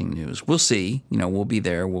interesting news. We'll see. We'll be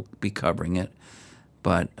there. We'll be covering it,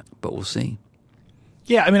 but we'll see.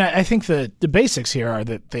 Yeah, I mean, I think the basics here are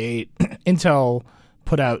that Intel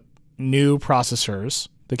put out new processors,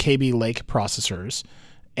 the KB Lake processors,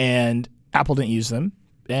 and Apple didn't use them,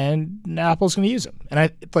 and now Apple's going to use them.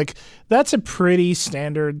 And that's a pretty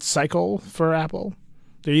standard cycle for Apple.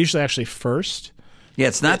 They're usually actually first. Yeah,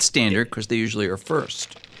 it's not standard because they usually are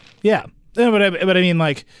first. Yeah, but I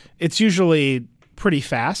mean, it's usually pretty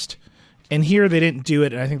fast. And here they didn't do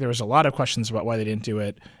it, and I think there was a lot of questions about why they didn't do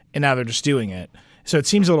it, and now they're just doing it. So it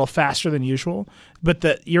seems a little faster than usual.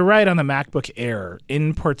 But you're right on the MacBook Air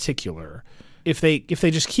in particular. If they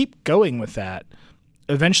just keep going with that,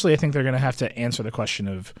 eventually I think they're going to have to answer the question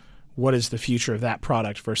of what is the future of that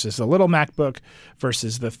product versus the little MacBook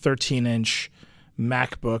versus the 13-inch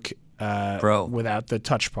MacBook Pro without the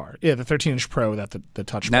touch bar. Yeah, the 13-inch Pro without the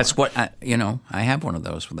touch bar. That's what I have one of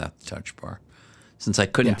those without the touch bar. Since I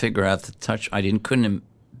couldn't figure out the touch, couldn't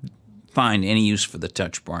find any use for the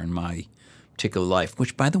touch bar in my particular life,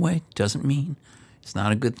 which, by the way, doesn't mean it's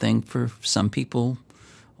not a good thing for some people.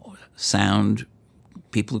 Sound,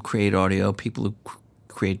 people who create audio, people who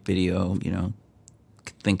create video,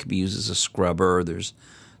 think could be used as a scrubber. There's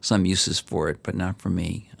some uses for it, but not for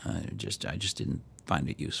me. I just didn't find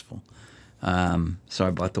it useful. So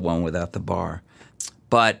I bought the one without the bar.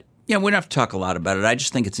 But we don't have to talk a lot about it. I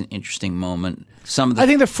just think it's an interesting moment. I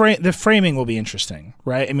think the framing will be interesting,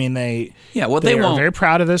 right? I mean, they are very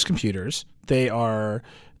proud of those computers. They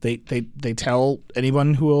tell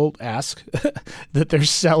anyone who will ask that they're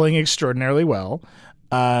selling extraordinarily well,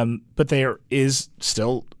 but there is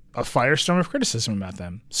still a firestorm of criticism about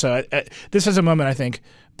them. So this is a moment, I think,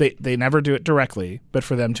 they never do it directly, but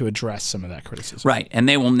for them to address some of that criticism. Right, and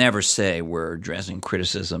they will never say we're addressing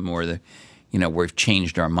criticism or we've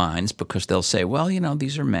changed our minds, because they'll say, well,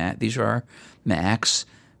 these are Macs.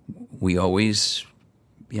 We always,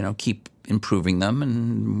 keep improving them,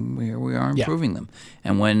 and we are improving them.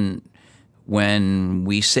 And when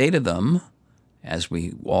we say to them, as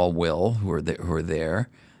we all will, who are there,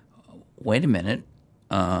 wait a minute,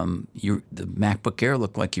 the MacBook Air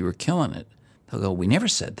looked like you were killing it. They'll go, we never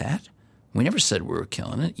said that. We never said we were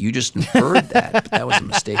killing it. You just inferred that, but that was a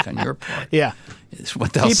mistake on your part. Yeah. It's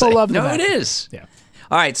what they'll say. People love the No, Mac. it is. Yeah.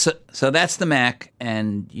 All right, so that's the Mac,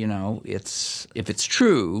 and if it's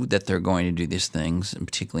true that they're going to do these things, and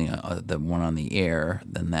particularly the one on the Air,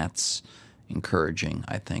 then that's encouraging,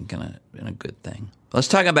 I think, and a good thing. Let's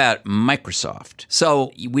talk about Microsoft.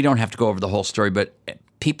 So we don't have to go over the whole story, but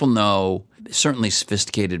people know, certainly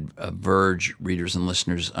sophisticated Verge readers and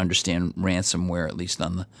listeners understand ransomware, at least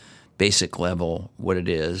on the basic level, what it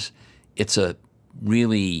is. It's a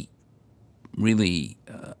really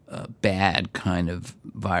bad kind of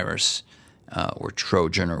virus or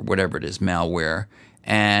Trojan or whatever it is, malware.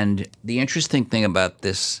 And the interesting thing about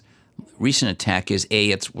this recent attack is,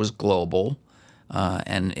 A, it was global,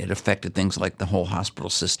 and it affected things like the whole hospital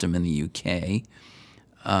system in the UK.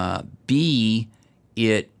 B,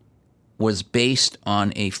 it was based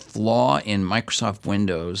on a flaw in Microsoft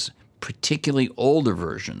Windows, particularly older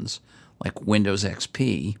versions like Windows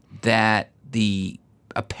XP, that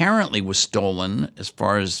apparently was stolen, as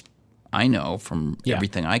far as I know from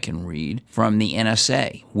everything I can read, from the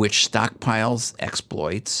NSA, which stockpiles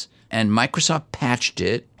exploits. And Microsoft patched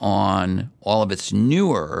it on all of its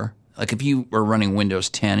newer, like if you were running Windows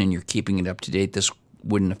 10 and you're keeping it up to date, this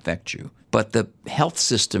wouldn't affect you. But the health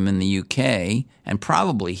system in the UK, and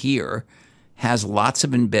probably here, has lots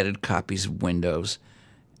of embedded copies of Windows.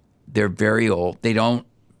 They're very old. A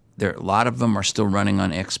lot of them are still running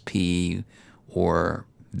on XP or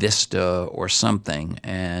Vista or something,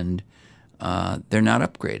 and they're not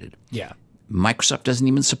upgraded. Yeah. Microsoft doesn't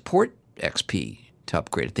even support XP to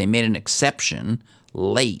upgrade it. They made an exception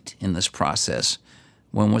late in this process.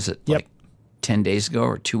 When was it? Yep. Like 10 days ago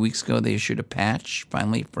or 2 weeks ago, they issued a patch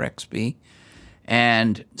finally for XP.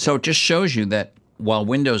 And so it just shows you that while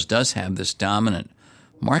Windows does have this dominant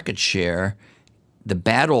market share, the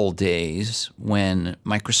bad old days when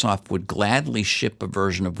Microsoft would gladly ship a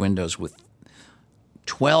version of Windows with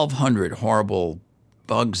 1,200 horrible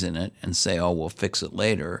bugs in it and say, oh, we'll fix it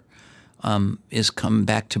later, is come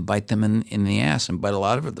back to bite them in the ass and bite a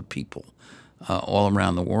lot of other people all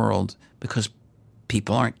around the world because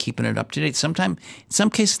people aren't keeping it up to date. In some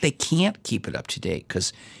cases, they can't keep it up to date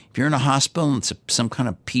because if you're in a hospital and it's some kind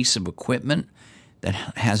of piece of equipment that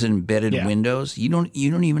has embedded Windows, you don't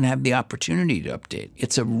even have the opportunity to update.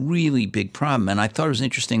 It's a really big problem. And I thought it was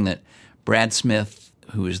interesting that Brad Smith,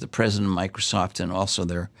 who is the president of Microsoft and also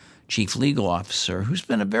their chief legal officer, who's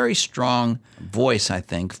been a very strong voice, I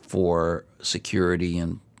think, for security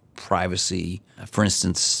and privacy. For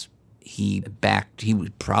instance, he was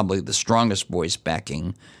probably the strongest voice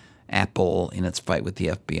backing Apple in its fight with the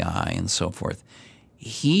FBI and so forth.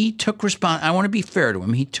 He took I want to be fair to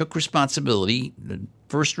him. He took responsibility. The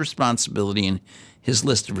first responsibility in his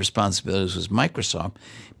list of responsibilities was Microsoft.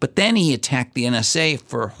 But then he attacked the NSA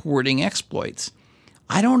for hoarding exploits.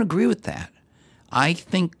 I don't agree with that. I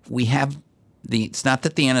think we have it's not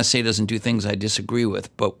that the NSA doesn't do things I disagree with,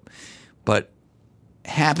 but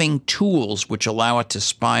having tools which allow it to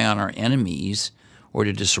spy on our enemies or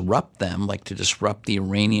to disrupt them, like to disrupt the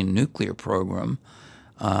Iranian nuclear program,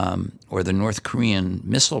 or the North Korean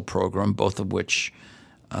missile program, both of which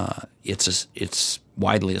it's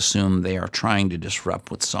widely assumed they are trying to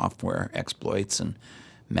disrupt with software exploits and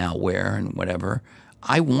malware and whatever.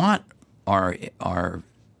 I want our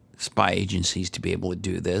spy agencies to be able to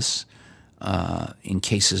do this in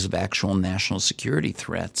cases of actual national security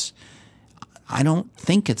threats. I don't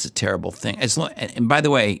think it's a terrible thing. And by the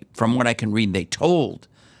way, from what I can read, they told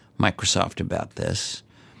Microsoft about this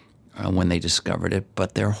when they discovered it,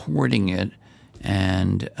 but they're hoarding it.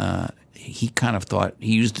 And he kind of thought –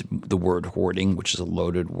 he used the word hoarding, which is a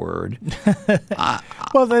loaded word.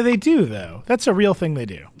 Well, they do, though. That's a real thing they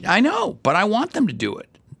do. I know, but I want them to do it.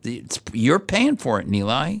 You're paying for it,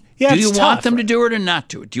 Nilay. Yeah, do you it's want tough. them to do it or not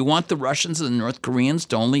do it? Do you want the Russians and the North Koreans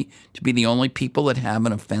to be the only people that have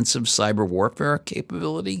an offensive cyber warfare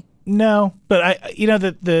capability? No, but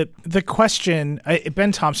the question.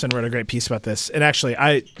 Ben Thompson wrote a great piece about this, and actually,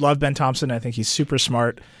 I love Ben Thompson. I think he's super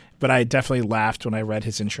smart. But I definitely laughed when I read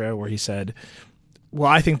his intro where he said, "Well,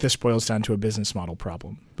 I think this boils down to a business model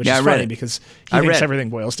problem," which is funny because he thinks everything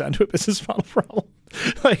boils down to a business model problem.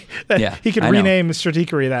 He could rename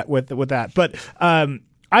Stratechery that with that. But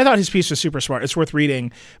I thought his piece was super smart. It's worth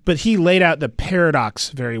reading. But he laid out the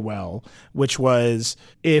paradox very well, which was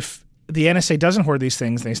if the NSA doesn't hoard these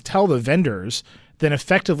things, they tell the vendors, then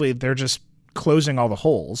effectively they're just closing all the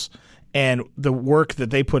holes. And the work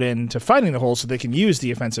that they put into finding the holes so they can use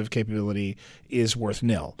the offensive capability is worth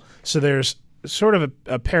nil. So there's sort of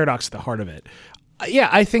a paradox at the heart of it. Yeah,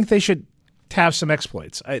 I think they should have some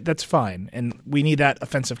exploits. That's fine. And we need that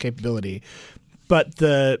offensive capability. But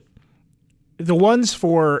the ones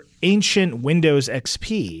for ancient Windows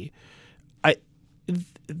XP,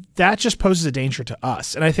 that just poses a danger to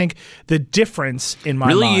us. And I think the difference in my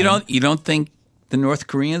mind... Really? You don't think the North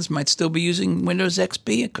Koreans might still be using Windows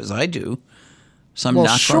XP? Because I do. Some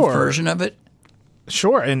knockoff version of it.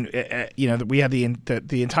 Sure, and we have the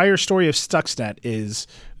entire story of Stuxnet is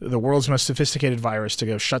the world's most sophisticated virus to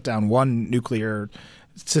go shut down one nuclear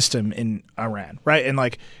system in Iran, right? And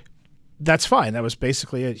that's fine. That was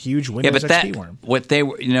basically a huge Windows XP worm. What they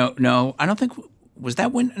were, no, I don't think was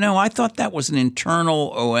that No, I thought that was an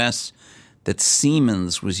internal OS that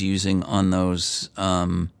Siemens was using on those,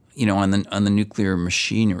 on the nuclear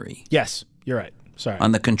machinery. Yes, you're right. Sorry.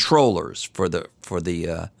 On the controllers for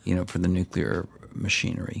the nuclear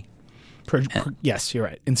machinery. Yes, you're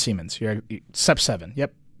right. In Siemens, you're SEP 7.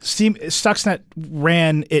 Yep. Stuxnet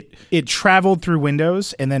ran it. It traveled through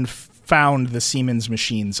Windows and then found the Siemens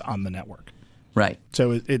machines on the network. Right.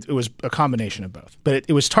 So it was a combination of both. But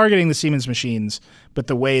it was targeting the Siemens machines, but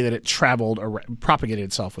the way that it traveled or propagated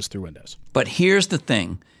itself was through Windows. But here's the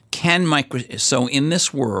thing. So in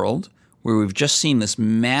this world where we've just seen this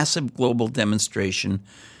massive global demonstration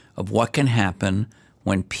of what can happen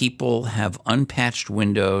when people have unpatched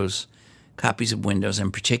Windows, copies of Windows,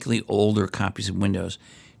 and particularly older copies of Windows,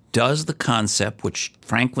 does the concept, which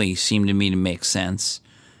frankly seemed to me to make sense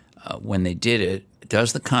when they did it,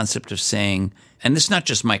 does the concept of saying, and this is not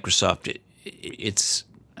just Microsoft, it's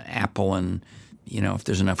Apple, and if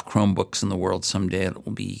there's enough Chromebooks in the world someday it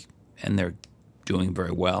will be, and they're doing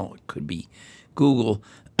very well, it could be Google,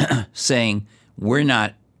 saying we're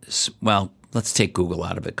not, well, let's take Google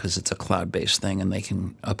out of it because it's a cloud-based thing and they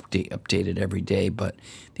can update it every day. But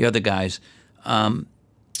the other guys,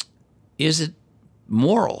 is it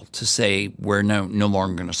moral to say we're no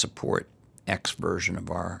longer going to support X version of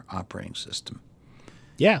our operating system?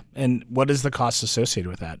 Yeah, and what is the cost associated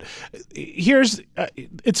with that?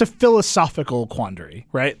 It's a philosophical quandary,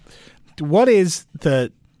 right? what is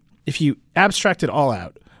the, if you abstract it all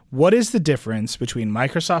out, what is the difference between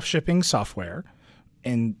Microsoft shipping software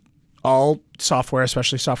and all software,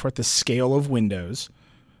 especially software at the scale of Windows,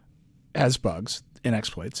 has bugs and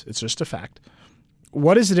exploits? It's just a fact.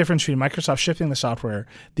 What is the difference between Microsoft shipping the software,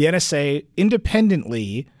 the NSA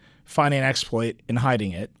independently finding an exploit and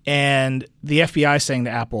hiding it, and the FBI saying to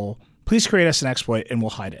Apple, please create us an exploit and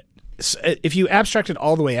we'll hide it? So if you abstract it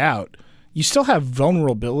all the way out, you still have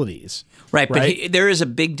vulnerabilities. Right? But there is a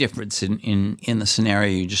big difference in the scenario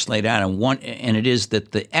you just laid out. And it is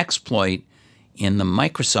that the exploit in the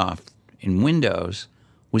Microsoft in Windows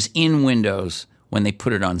was in Windows when they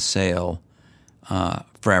put it on sale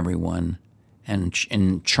for everyone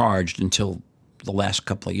and charged until the last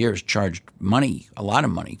couple of years, charged money, a lot of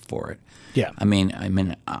money for it. Yeah. I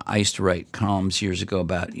mean, I used to write columns years ago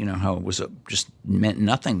about, how it was just meant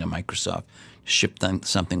nothing to Microsoft to ship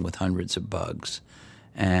something with hundreds of bugs.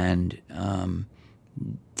 And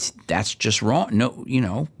that's just wrong. No,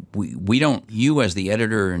 we don't, you as the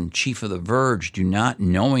editor-in-chief of The Verge do not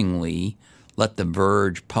knowingly let The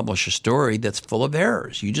Verge publish a story that's full of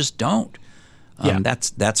errors. You just don't.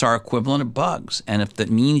 That's our equivalent of bugs. And if that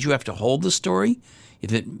means you have to hold the story,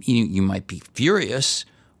 if it you might be furious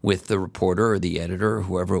with the reporter or the editor or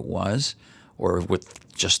whoever it was, or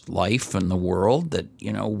with just life and the world that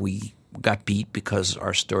we got beat because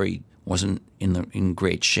our story wasn't in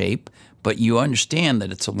great shape. But you understand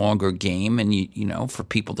that it's a longer game, and for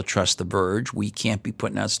people to trust The Verge, we can't be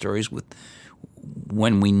putting out stories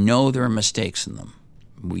when we know there are mistakes in them.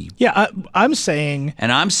 I'm saying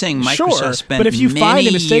Microsoft spent but if you find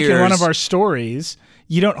a mistake years, in one of our stories,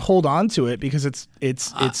 you don't hold on to it because it's.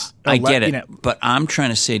 I get it, but I'm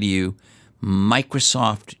trying to say to you,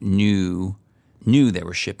 Microsoft knew they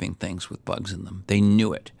were shipping things with bugs in them. They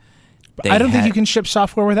knew it. I don't think you can ship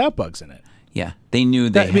software without bugs in it. Yeah, they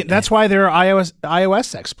knew that's why there are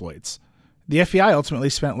iOS exploits. The FBI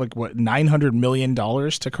ultimately spent $900 million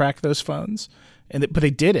to crack those phones, but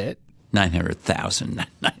they did it. 900,000, not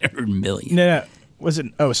 900 million. No. Was it?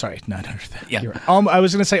 Oh, sorry, 900,000. Yeah. Right. I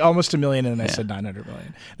was going to say almost $1 million, and then I said 900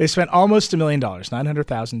 million. They spent almost $1 million,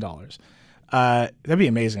 $900,000. That'd be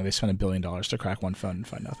amazing if they spent $1 billion to crack one phone and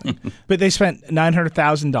find nothing. But they spent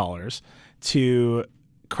 $900,000 to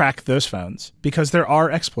crack those phones because there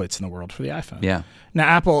are exploits in the world for the iPhone. Yeah. Now,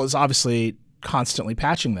 Apple is obviously constantly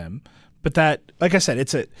patching them, but that, like I said,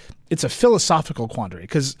 it's a philosophical quandary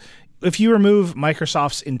because if you remove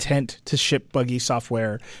Microsoft's intent to ship buggy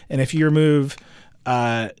software, and if you remove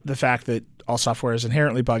the fact that all software is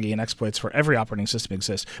inherently buggy and exploits for every operating system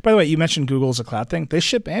exist. By the way, you mentioned Google's a cloud thing. They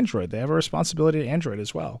ship Android. They have a responsibility to Android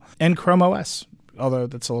as well, and Chrome OS, although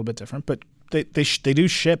that's a little bit different. But they do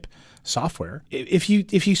ship software. If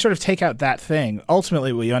you sort of take out that thing,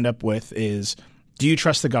 ultimately what you end up with is, do you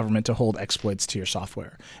trust the government to hold exploits to your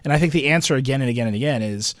software? And I think the answer again and again and again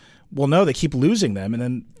is, well, no, they keep losing them, and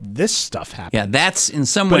then this stuff happens. Yeah, that's in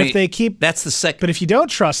some way. But if they keep, that's the second. But if you don't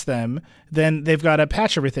trust them, then they've got to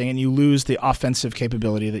patch everything, and you lose the offensive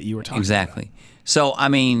capability that you were talking about. Exactly. So, I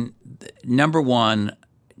mean, number one,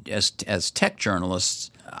 as tech journalists,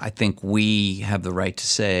 I think we have the right to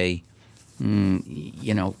say,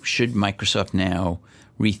 should Microsoft now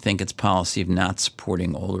rethink its policy of not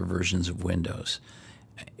supporting older versions of Windows?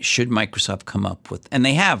 Should Microsoft come up with, and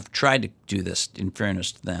they have tried to do this in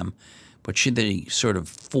fairness to them, but should they sort of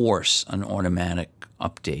force an automatic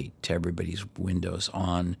update to everybody's Windows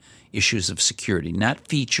on issues of security, not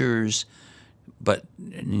features, but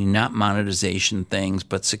not monetization things,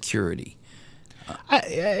 but security? That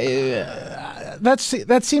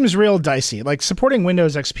seems real dicey. Like supporting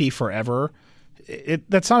Windows XP forever,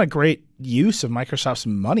 that's not a great use of Microsoft's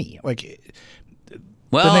money.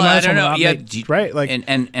 Well, I don't know. Right?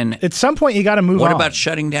 And at some point you got to move on. What about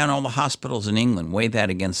shutting down all the hospitals in England? Weigh that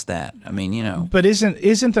against that. I mean, But isn't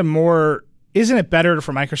it better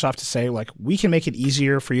for Microsoft to say, we can make it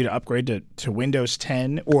easier for you to upgrade to Windows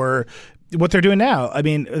 10 or what they're doing now? I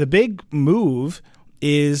mean, the big move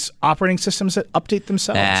is operating systems that update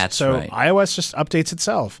themselves. That's right. iOS just updates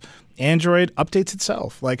itself. Android updates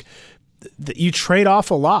itself. You trade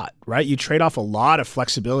off a lot, right? You trade off a lot of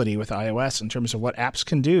flexibility with iOS in terms of what apps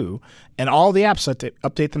can do, and all the apps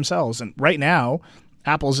update themselves. And right now,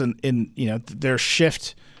 Apple's in their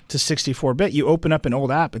shift to 64-bit. You open up an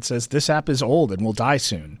old app, it says this app is old and will die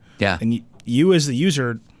soon. Yeah. And you as the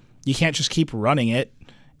user, you can't just keep running it.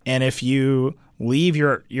 And if you leave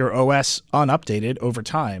your OS unupdated over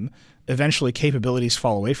time, eventually capabilities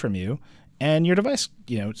fall away from you, and your device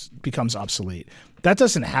becomes obsolete. That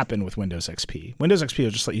doesn't happen with Windows XP. Windows XP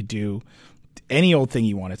will just let you do any old thing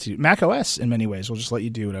you want it to do. Mac OS, in many ways, will just let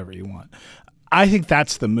you do whatever you want. I think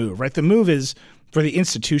that's the move, right? The move is for the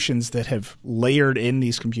institutions that have layered in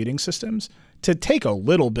these computing systems to take a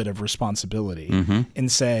little bit of responsibility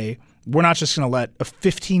and say, we're not just going to let a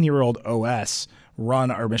 15-year-old OS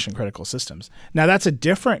run our mission critical systems. Now, that's a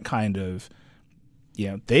different kind of,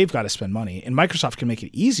 they've got to spend money, and Microsoft can make it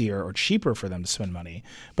easier or cheaper for them to spend money.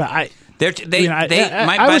 But you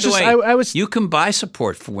can buy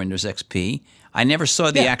support for Windows XP. I never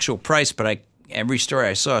saw the actual price, but every story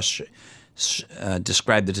I saw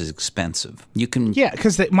described it as expensive. You can,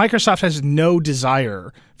 because Microsoft has no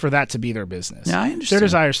desire for that to be their business. Yeah, I understand. Their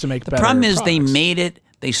desire is to make better The problem is products. they made it,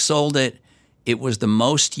 they sold it. It was the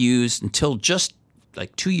most used until just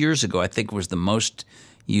like 2 years ago. I think it was the most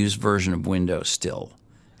used version of Windows still,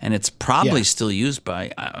 and it's probably still used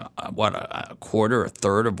by a quarter, a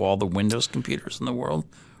third of all the Windows computers in the world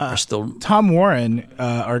are still. Tom Warren,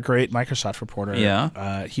 our great Microsoft reporter,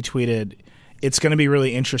 he tweeted, "It's going to be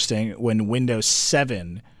really interesting when Windows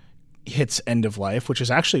 7 hits end of life, which is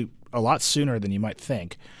actually a lot sooner than you might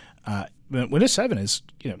think. Windows 7 is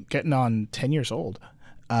getting on 10 years old."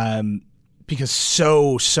 Because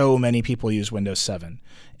so many people use Windows 7,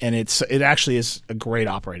 and it actually is a great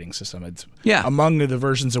operating system. It's among the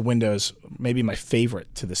versions of Windows, maybe my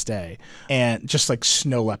favorite to this day. And just like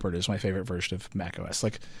Snow Leopard is my favorite version of Mac OS.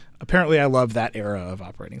 Like, apparently, I love that era of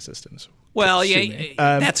operating systems. Well,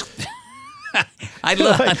 that's. I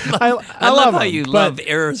love how you love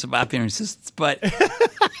eras of operating systems, but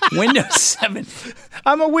Windows 7.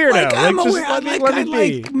 I'm a weirdo. I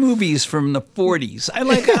like movies from the 40s. I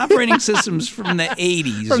like operating systems from the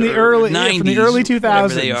 80s, from the early 90s, from the early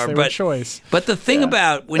 2000s. They are. But choice. But the thing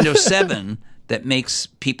about Windows 7 that makes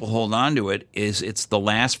people hold on to it is it's the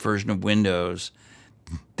last version of Windows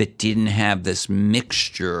that didn't have this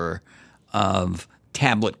mixture of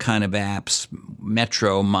tablet kind of apps,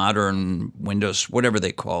 Metro, modern Windows, whatever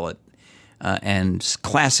they call it, and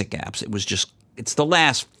classic apps. It's the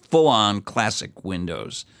last full-on classic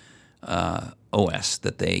Windows OS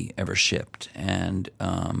that they ever shipped, and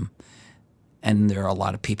there are a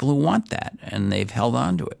lot of people who want that, and they've held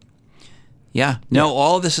on to it.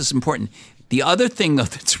 All of this is important. The other thing, though,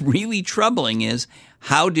 that's really troubling is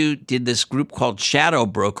how did this group called Shadow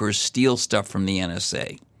Brokers steal stuff from the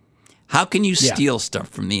NSA? How can you steal stuff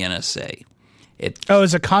from the NSA?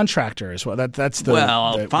 As a contractor as well. That's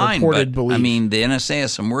the fine, reported but belief. I mean, the NSA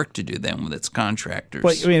has some work to do then with its contractors.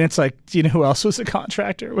 But I mean, it's like, do you know who else was a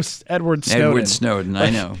contractor? It was Edward Snowden. Edward Snowden, I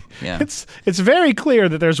know. Yeah, it's very clear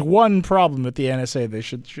that there's one problem with the NSA. They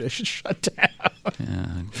should shut down.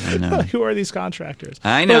 Yeah, I know. Who are these contractors?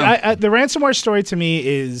 I know. The ransomware story to me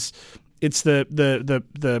is it's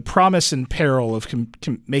the promise and peril of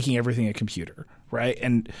making everything a computer, right?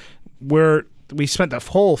 And we spent the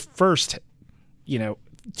whole first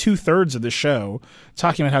 2/3 of the show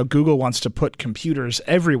talking about how Google wants to put computers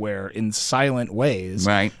everywhere in silent ways,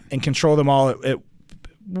 right, and control them all at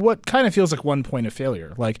what kind of feels like one point of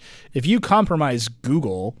failure. Like, if you compromise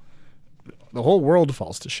Google, the whole world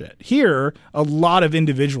falls to shit. Here, a lot of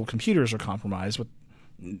individual computers are compromised, with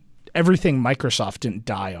everything Microsoft didn't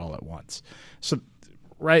die all at once. So,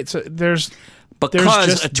 right, so there's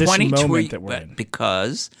just this moment that we're in.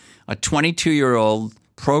 Because a 22-year-old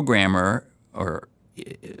programmer or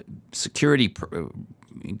security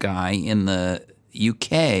guy in the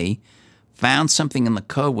UK found something in the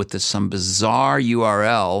code with some bizarre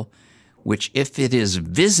URL, which if it is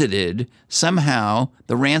visited, somehow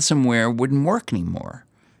the ransomware wouldn't work anymore.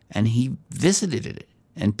 And he visited it.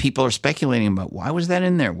 And people are speculating about, why was that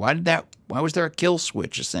in there? Why was there a kill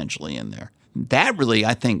switch essentially in there? That really,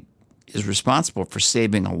 I think, is responsible for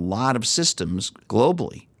saving a lot of systems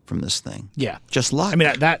globally from this thing. Yeah. Just luck. I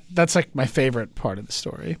mean, that's like my favorite part of the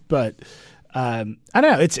story. But I don't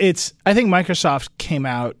know. It's I think Microsoft came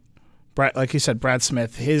out, like you said, Brad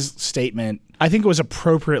Smith, his statement, I think it was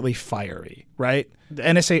appropriately fiery, right? The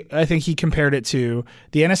NSA, I think he compared it to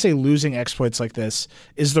the NSA losing exploits like this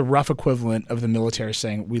is the rough equivalent of the military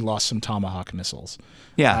saying we lost some Tomahawk missiles.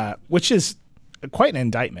 Yeah. Which is quite an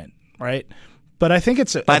indictment, right? But I think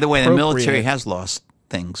it's By the way, the military has lost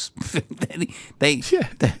things.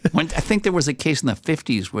 I think there was a case in the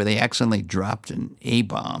 50s where they accidentally dropped an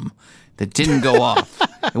A-bomb that didn't go off.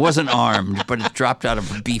 It wasn't armed, but it dropped out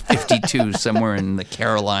of a B-52 somewhere in the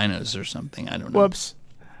Carolinas or something. I don't know. Whoops.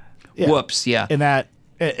 Yeah. Whoops, yeah. And that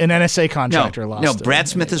an NSA contractor lost. No, Brad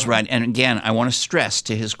Smith is right. And again, I want to stress,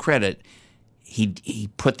 to his credit, he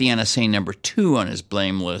put the NSA number 2 on his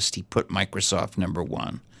blame list. He put Microsoft number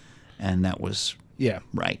 1. And that was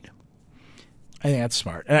right. I think that's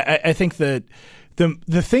smart. I think that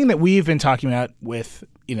the thing that we've been talking about with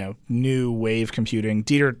new wave computing,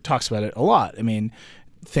 Dieter talks about it a lot. I mean,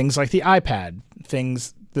 things like the iPad,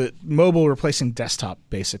 the mobile replacing desktop,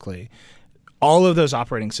 basically. All of those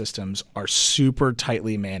operating systems are super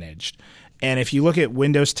tightly managed. And if you look at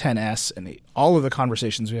Windows 10S and all of the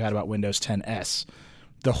conversations we've had about Windows 10S,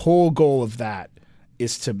 the whole goal of that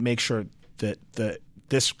is to make sure that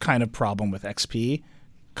this kind of problem with XP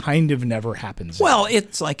kind of never happens. Well,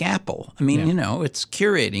 it's like Apple. I mean, it's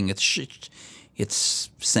curating. It's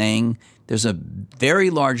saying there's a very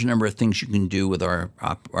large number of things you can do with our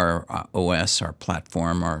OS, our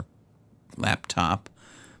platform, our laptop,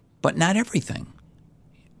 but not everything.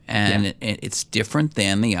 And it's different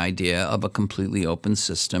than the idea of a completely open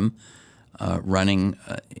system running,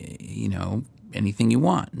 anything you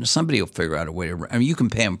want. And somebody will figure out a way to run. I mean, you can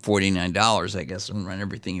pay them $49, I guess, and run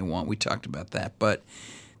everything you want. We talked about that. But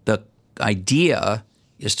the idea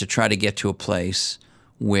is to try to get to a place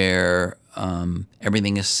where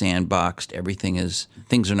everything is sandboxed,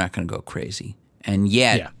 things are not going to go crazy. And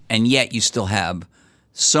yet you still have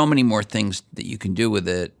so many more things that you can do with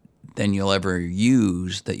it than you'll ever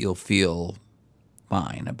use that you'll feel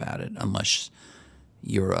fine about it, unless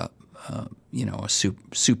you're a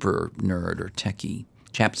super nerd or techie.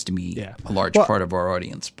 Which happens to be a large part of our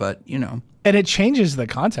audience, but And it changes the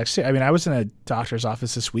context too. I mean, I was in a doctor's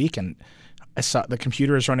office this week and I saw the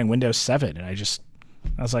computer is running Windows 7 and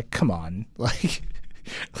I was like, come on, like,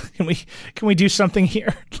 can we do something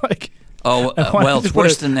here? Like, it's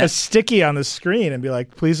worse than that. A sticky on the screen and be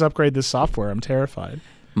like, please upgrade this software. I'm terrified.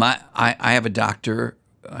 I have a doctor.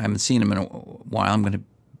 I haven't seen him in a while.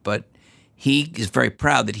 But he is very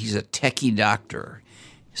proud that he's a techie doctor.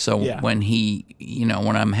 So when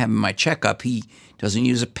when I'm having my checkup, he doesn't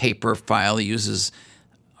use a paper file. He uses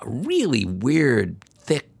a really weird,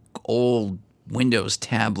 thick, old Windows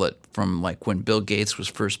tablet from like when Bill Gates was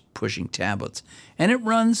first pushing tablets. And it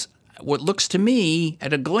runs what looks to me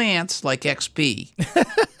at a glance like XP.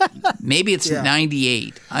 Maybe it's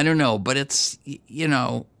 98. I don't know, but it's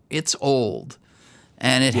it's old.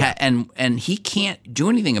 And it and he can't do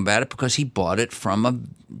anything about it because he bought it from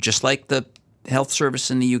just like the health service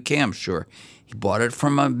in the UK, I'm sure. He bought it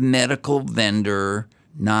from a medical vendor,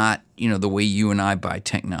 not, the way you and I buy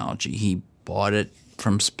technology. He bought it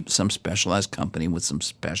from some specialized company with some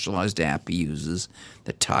specialized app he uses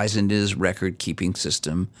that ties into his record-keeping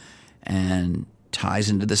system and ties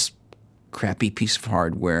into this crappy piece of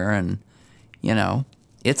hardware. And,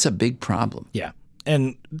 it's a big problem. Yeah.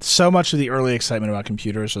 And so much of the early excitement about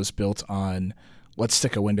computers was built on let's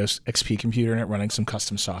stick a Windows XP computer in it running some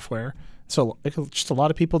custom software. So just a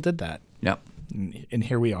lot of people did that. Yep. And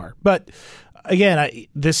here we are. But again,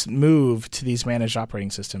 this move to these managed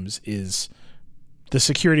operating systems is the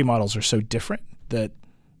security models are so different that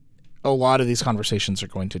a lot of these conversations are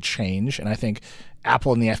going to change. And I think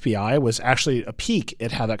Apple and the FBI was actually a peek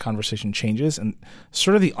at how that conversation changes and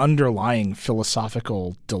sort of the underlying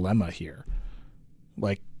philosophical dilemma here.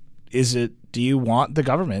 Like, do you want the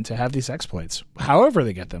government to have these exploits, however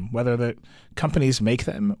they get them, whether the companies make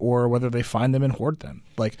them or whether they find them and hoard them?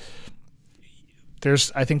 Like,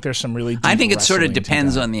 I think there's some really deep I think it sort of wrestling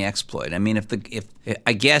depends on the exploit. I mean, if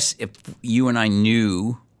you and I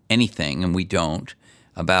knew anything, and we don't,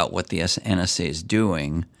 about what the NSA is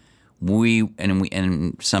doing,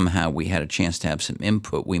 and somehow we had a chance to have some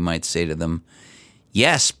input, we might say to them,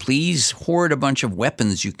 yes, please hoard a bunch of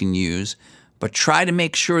weapons you can use, but try to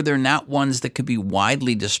make sure they're not ones that could be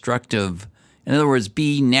widely destructive. In other words,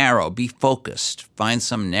 be narrow, be focused. Find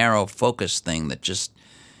some narrow focus thing that just,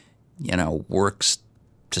 works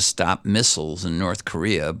to stop missiles in North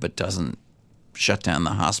Korea but doesn't shut down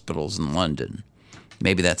the hospitals in London.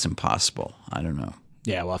 Maybe that's impossible. I don't know.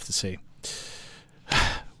 Yeah, we'll have to see.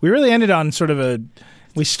 We really ended on sort of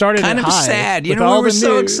we started kind of high sad. We were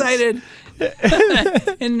so excited.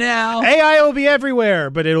 And now AI will be everywhere,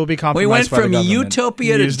 but it will be compromised. We went by from the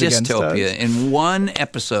utopia to used dystopia in one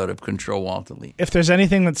episode of Control Alt Delete. If there's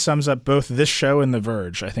anything that sums up both this show and The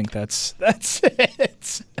Verge, I think that's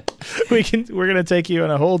it. We're going to take you on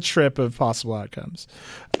a whole trip of possible outcomes.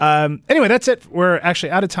 Anyway, that's it. We're actually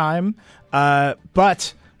out of time,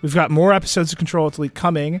 but we've got more episodes of Control Alt Delete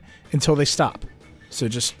coming until they stop. So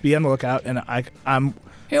just be on the lookout, and I'm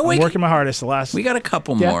working my hardest. We got a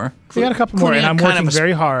couple more. We got a couple more, and I'm working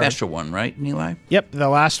very hard. Special one, right, Nilay? Yep, the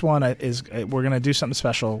last one is we're going to do something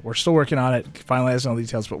special. We're still working on it, finalizing all the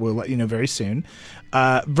details, but we'll let you know very soon.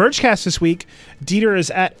 Vergecast this week. Dieter is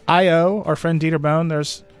at I.O. Our friend Dieter Bohn.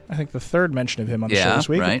 There's, I think, the third mention of him on the show this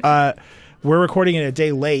week. Right. We're recording it a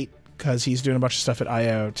day late because he's doing a bunch of stuff at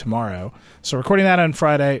I.O. tomorrow. So recording that on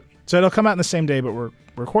Friday. So it'll come out in the same day, but we're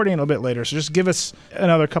recording a little bit later. So just give us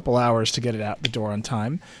another couple hours to get it out the door on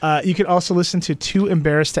time. You can also listen to Too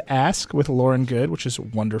Embarrassed to Ask with Lauren Good, which is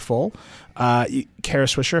wonderful. Kara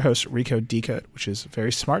Swisher hosts Recode Decode, which is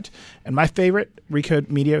very smart. And my favorite, Recode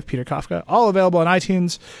Media with Peter Kafka, all available on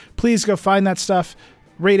iTunes. Please go find that stuff.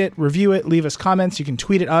 Rate it, review it, leave us comments. You can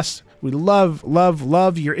tweet at us. We love, love,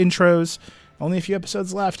 love your intros. Only a few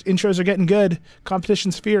episodes left. Intros are getting good.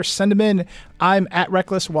 Competition's fierce. Send them in. I'm at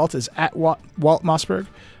Reckless. Walt is at Walt Mossberg.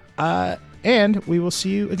 And we will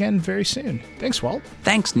see you again very soon. Thanks, Walt.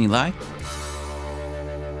 Thanks, Nilay.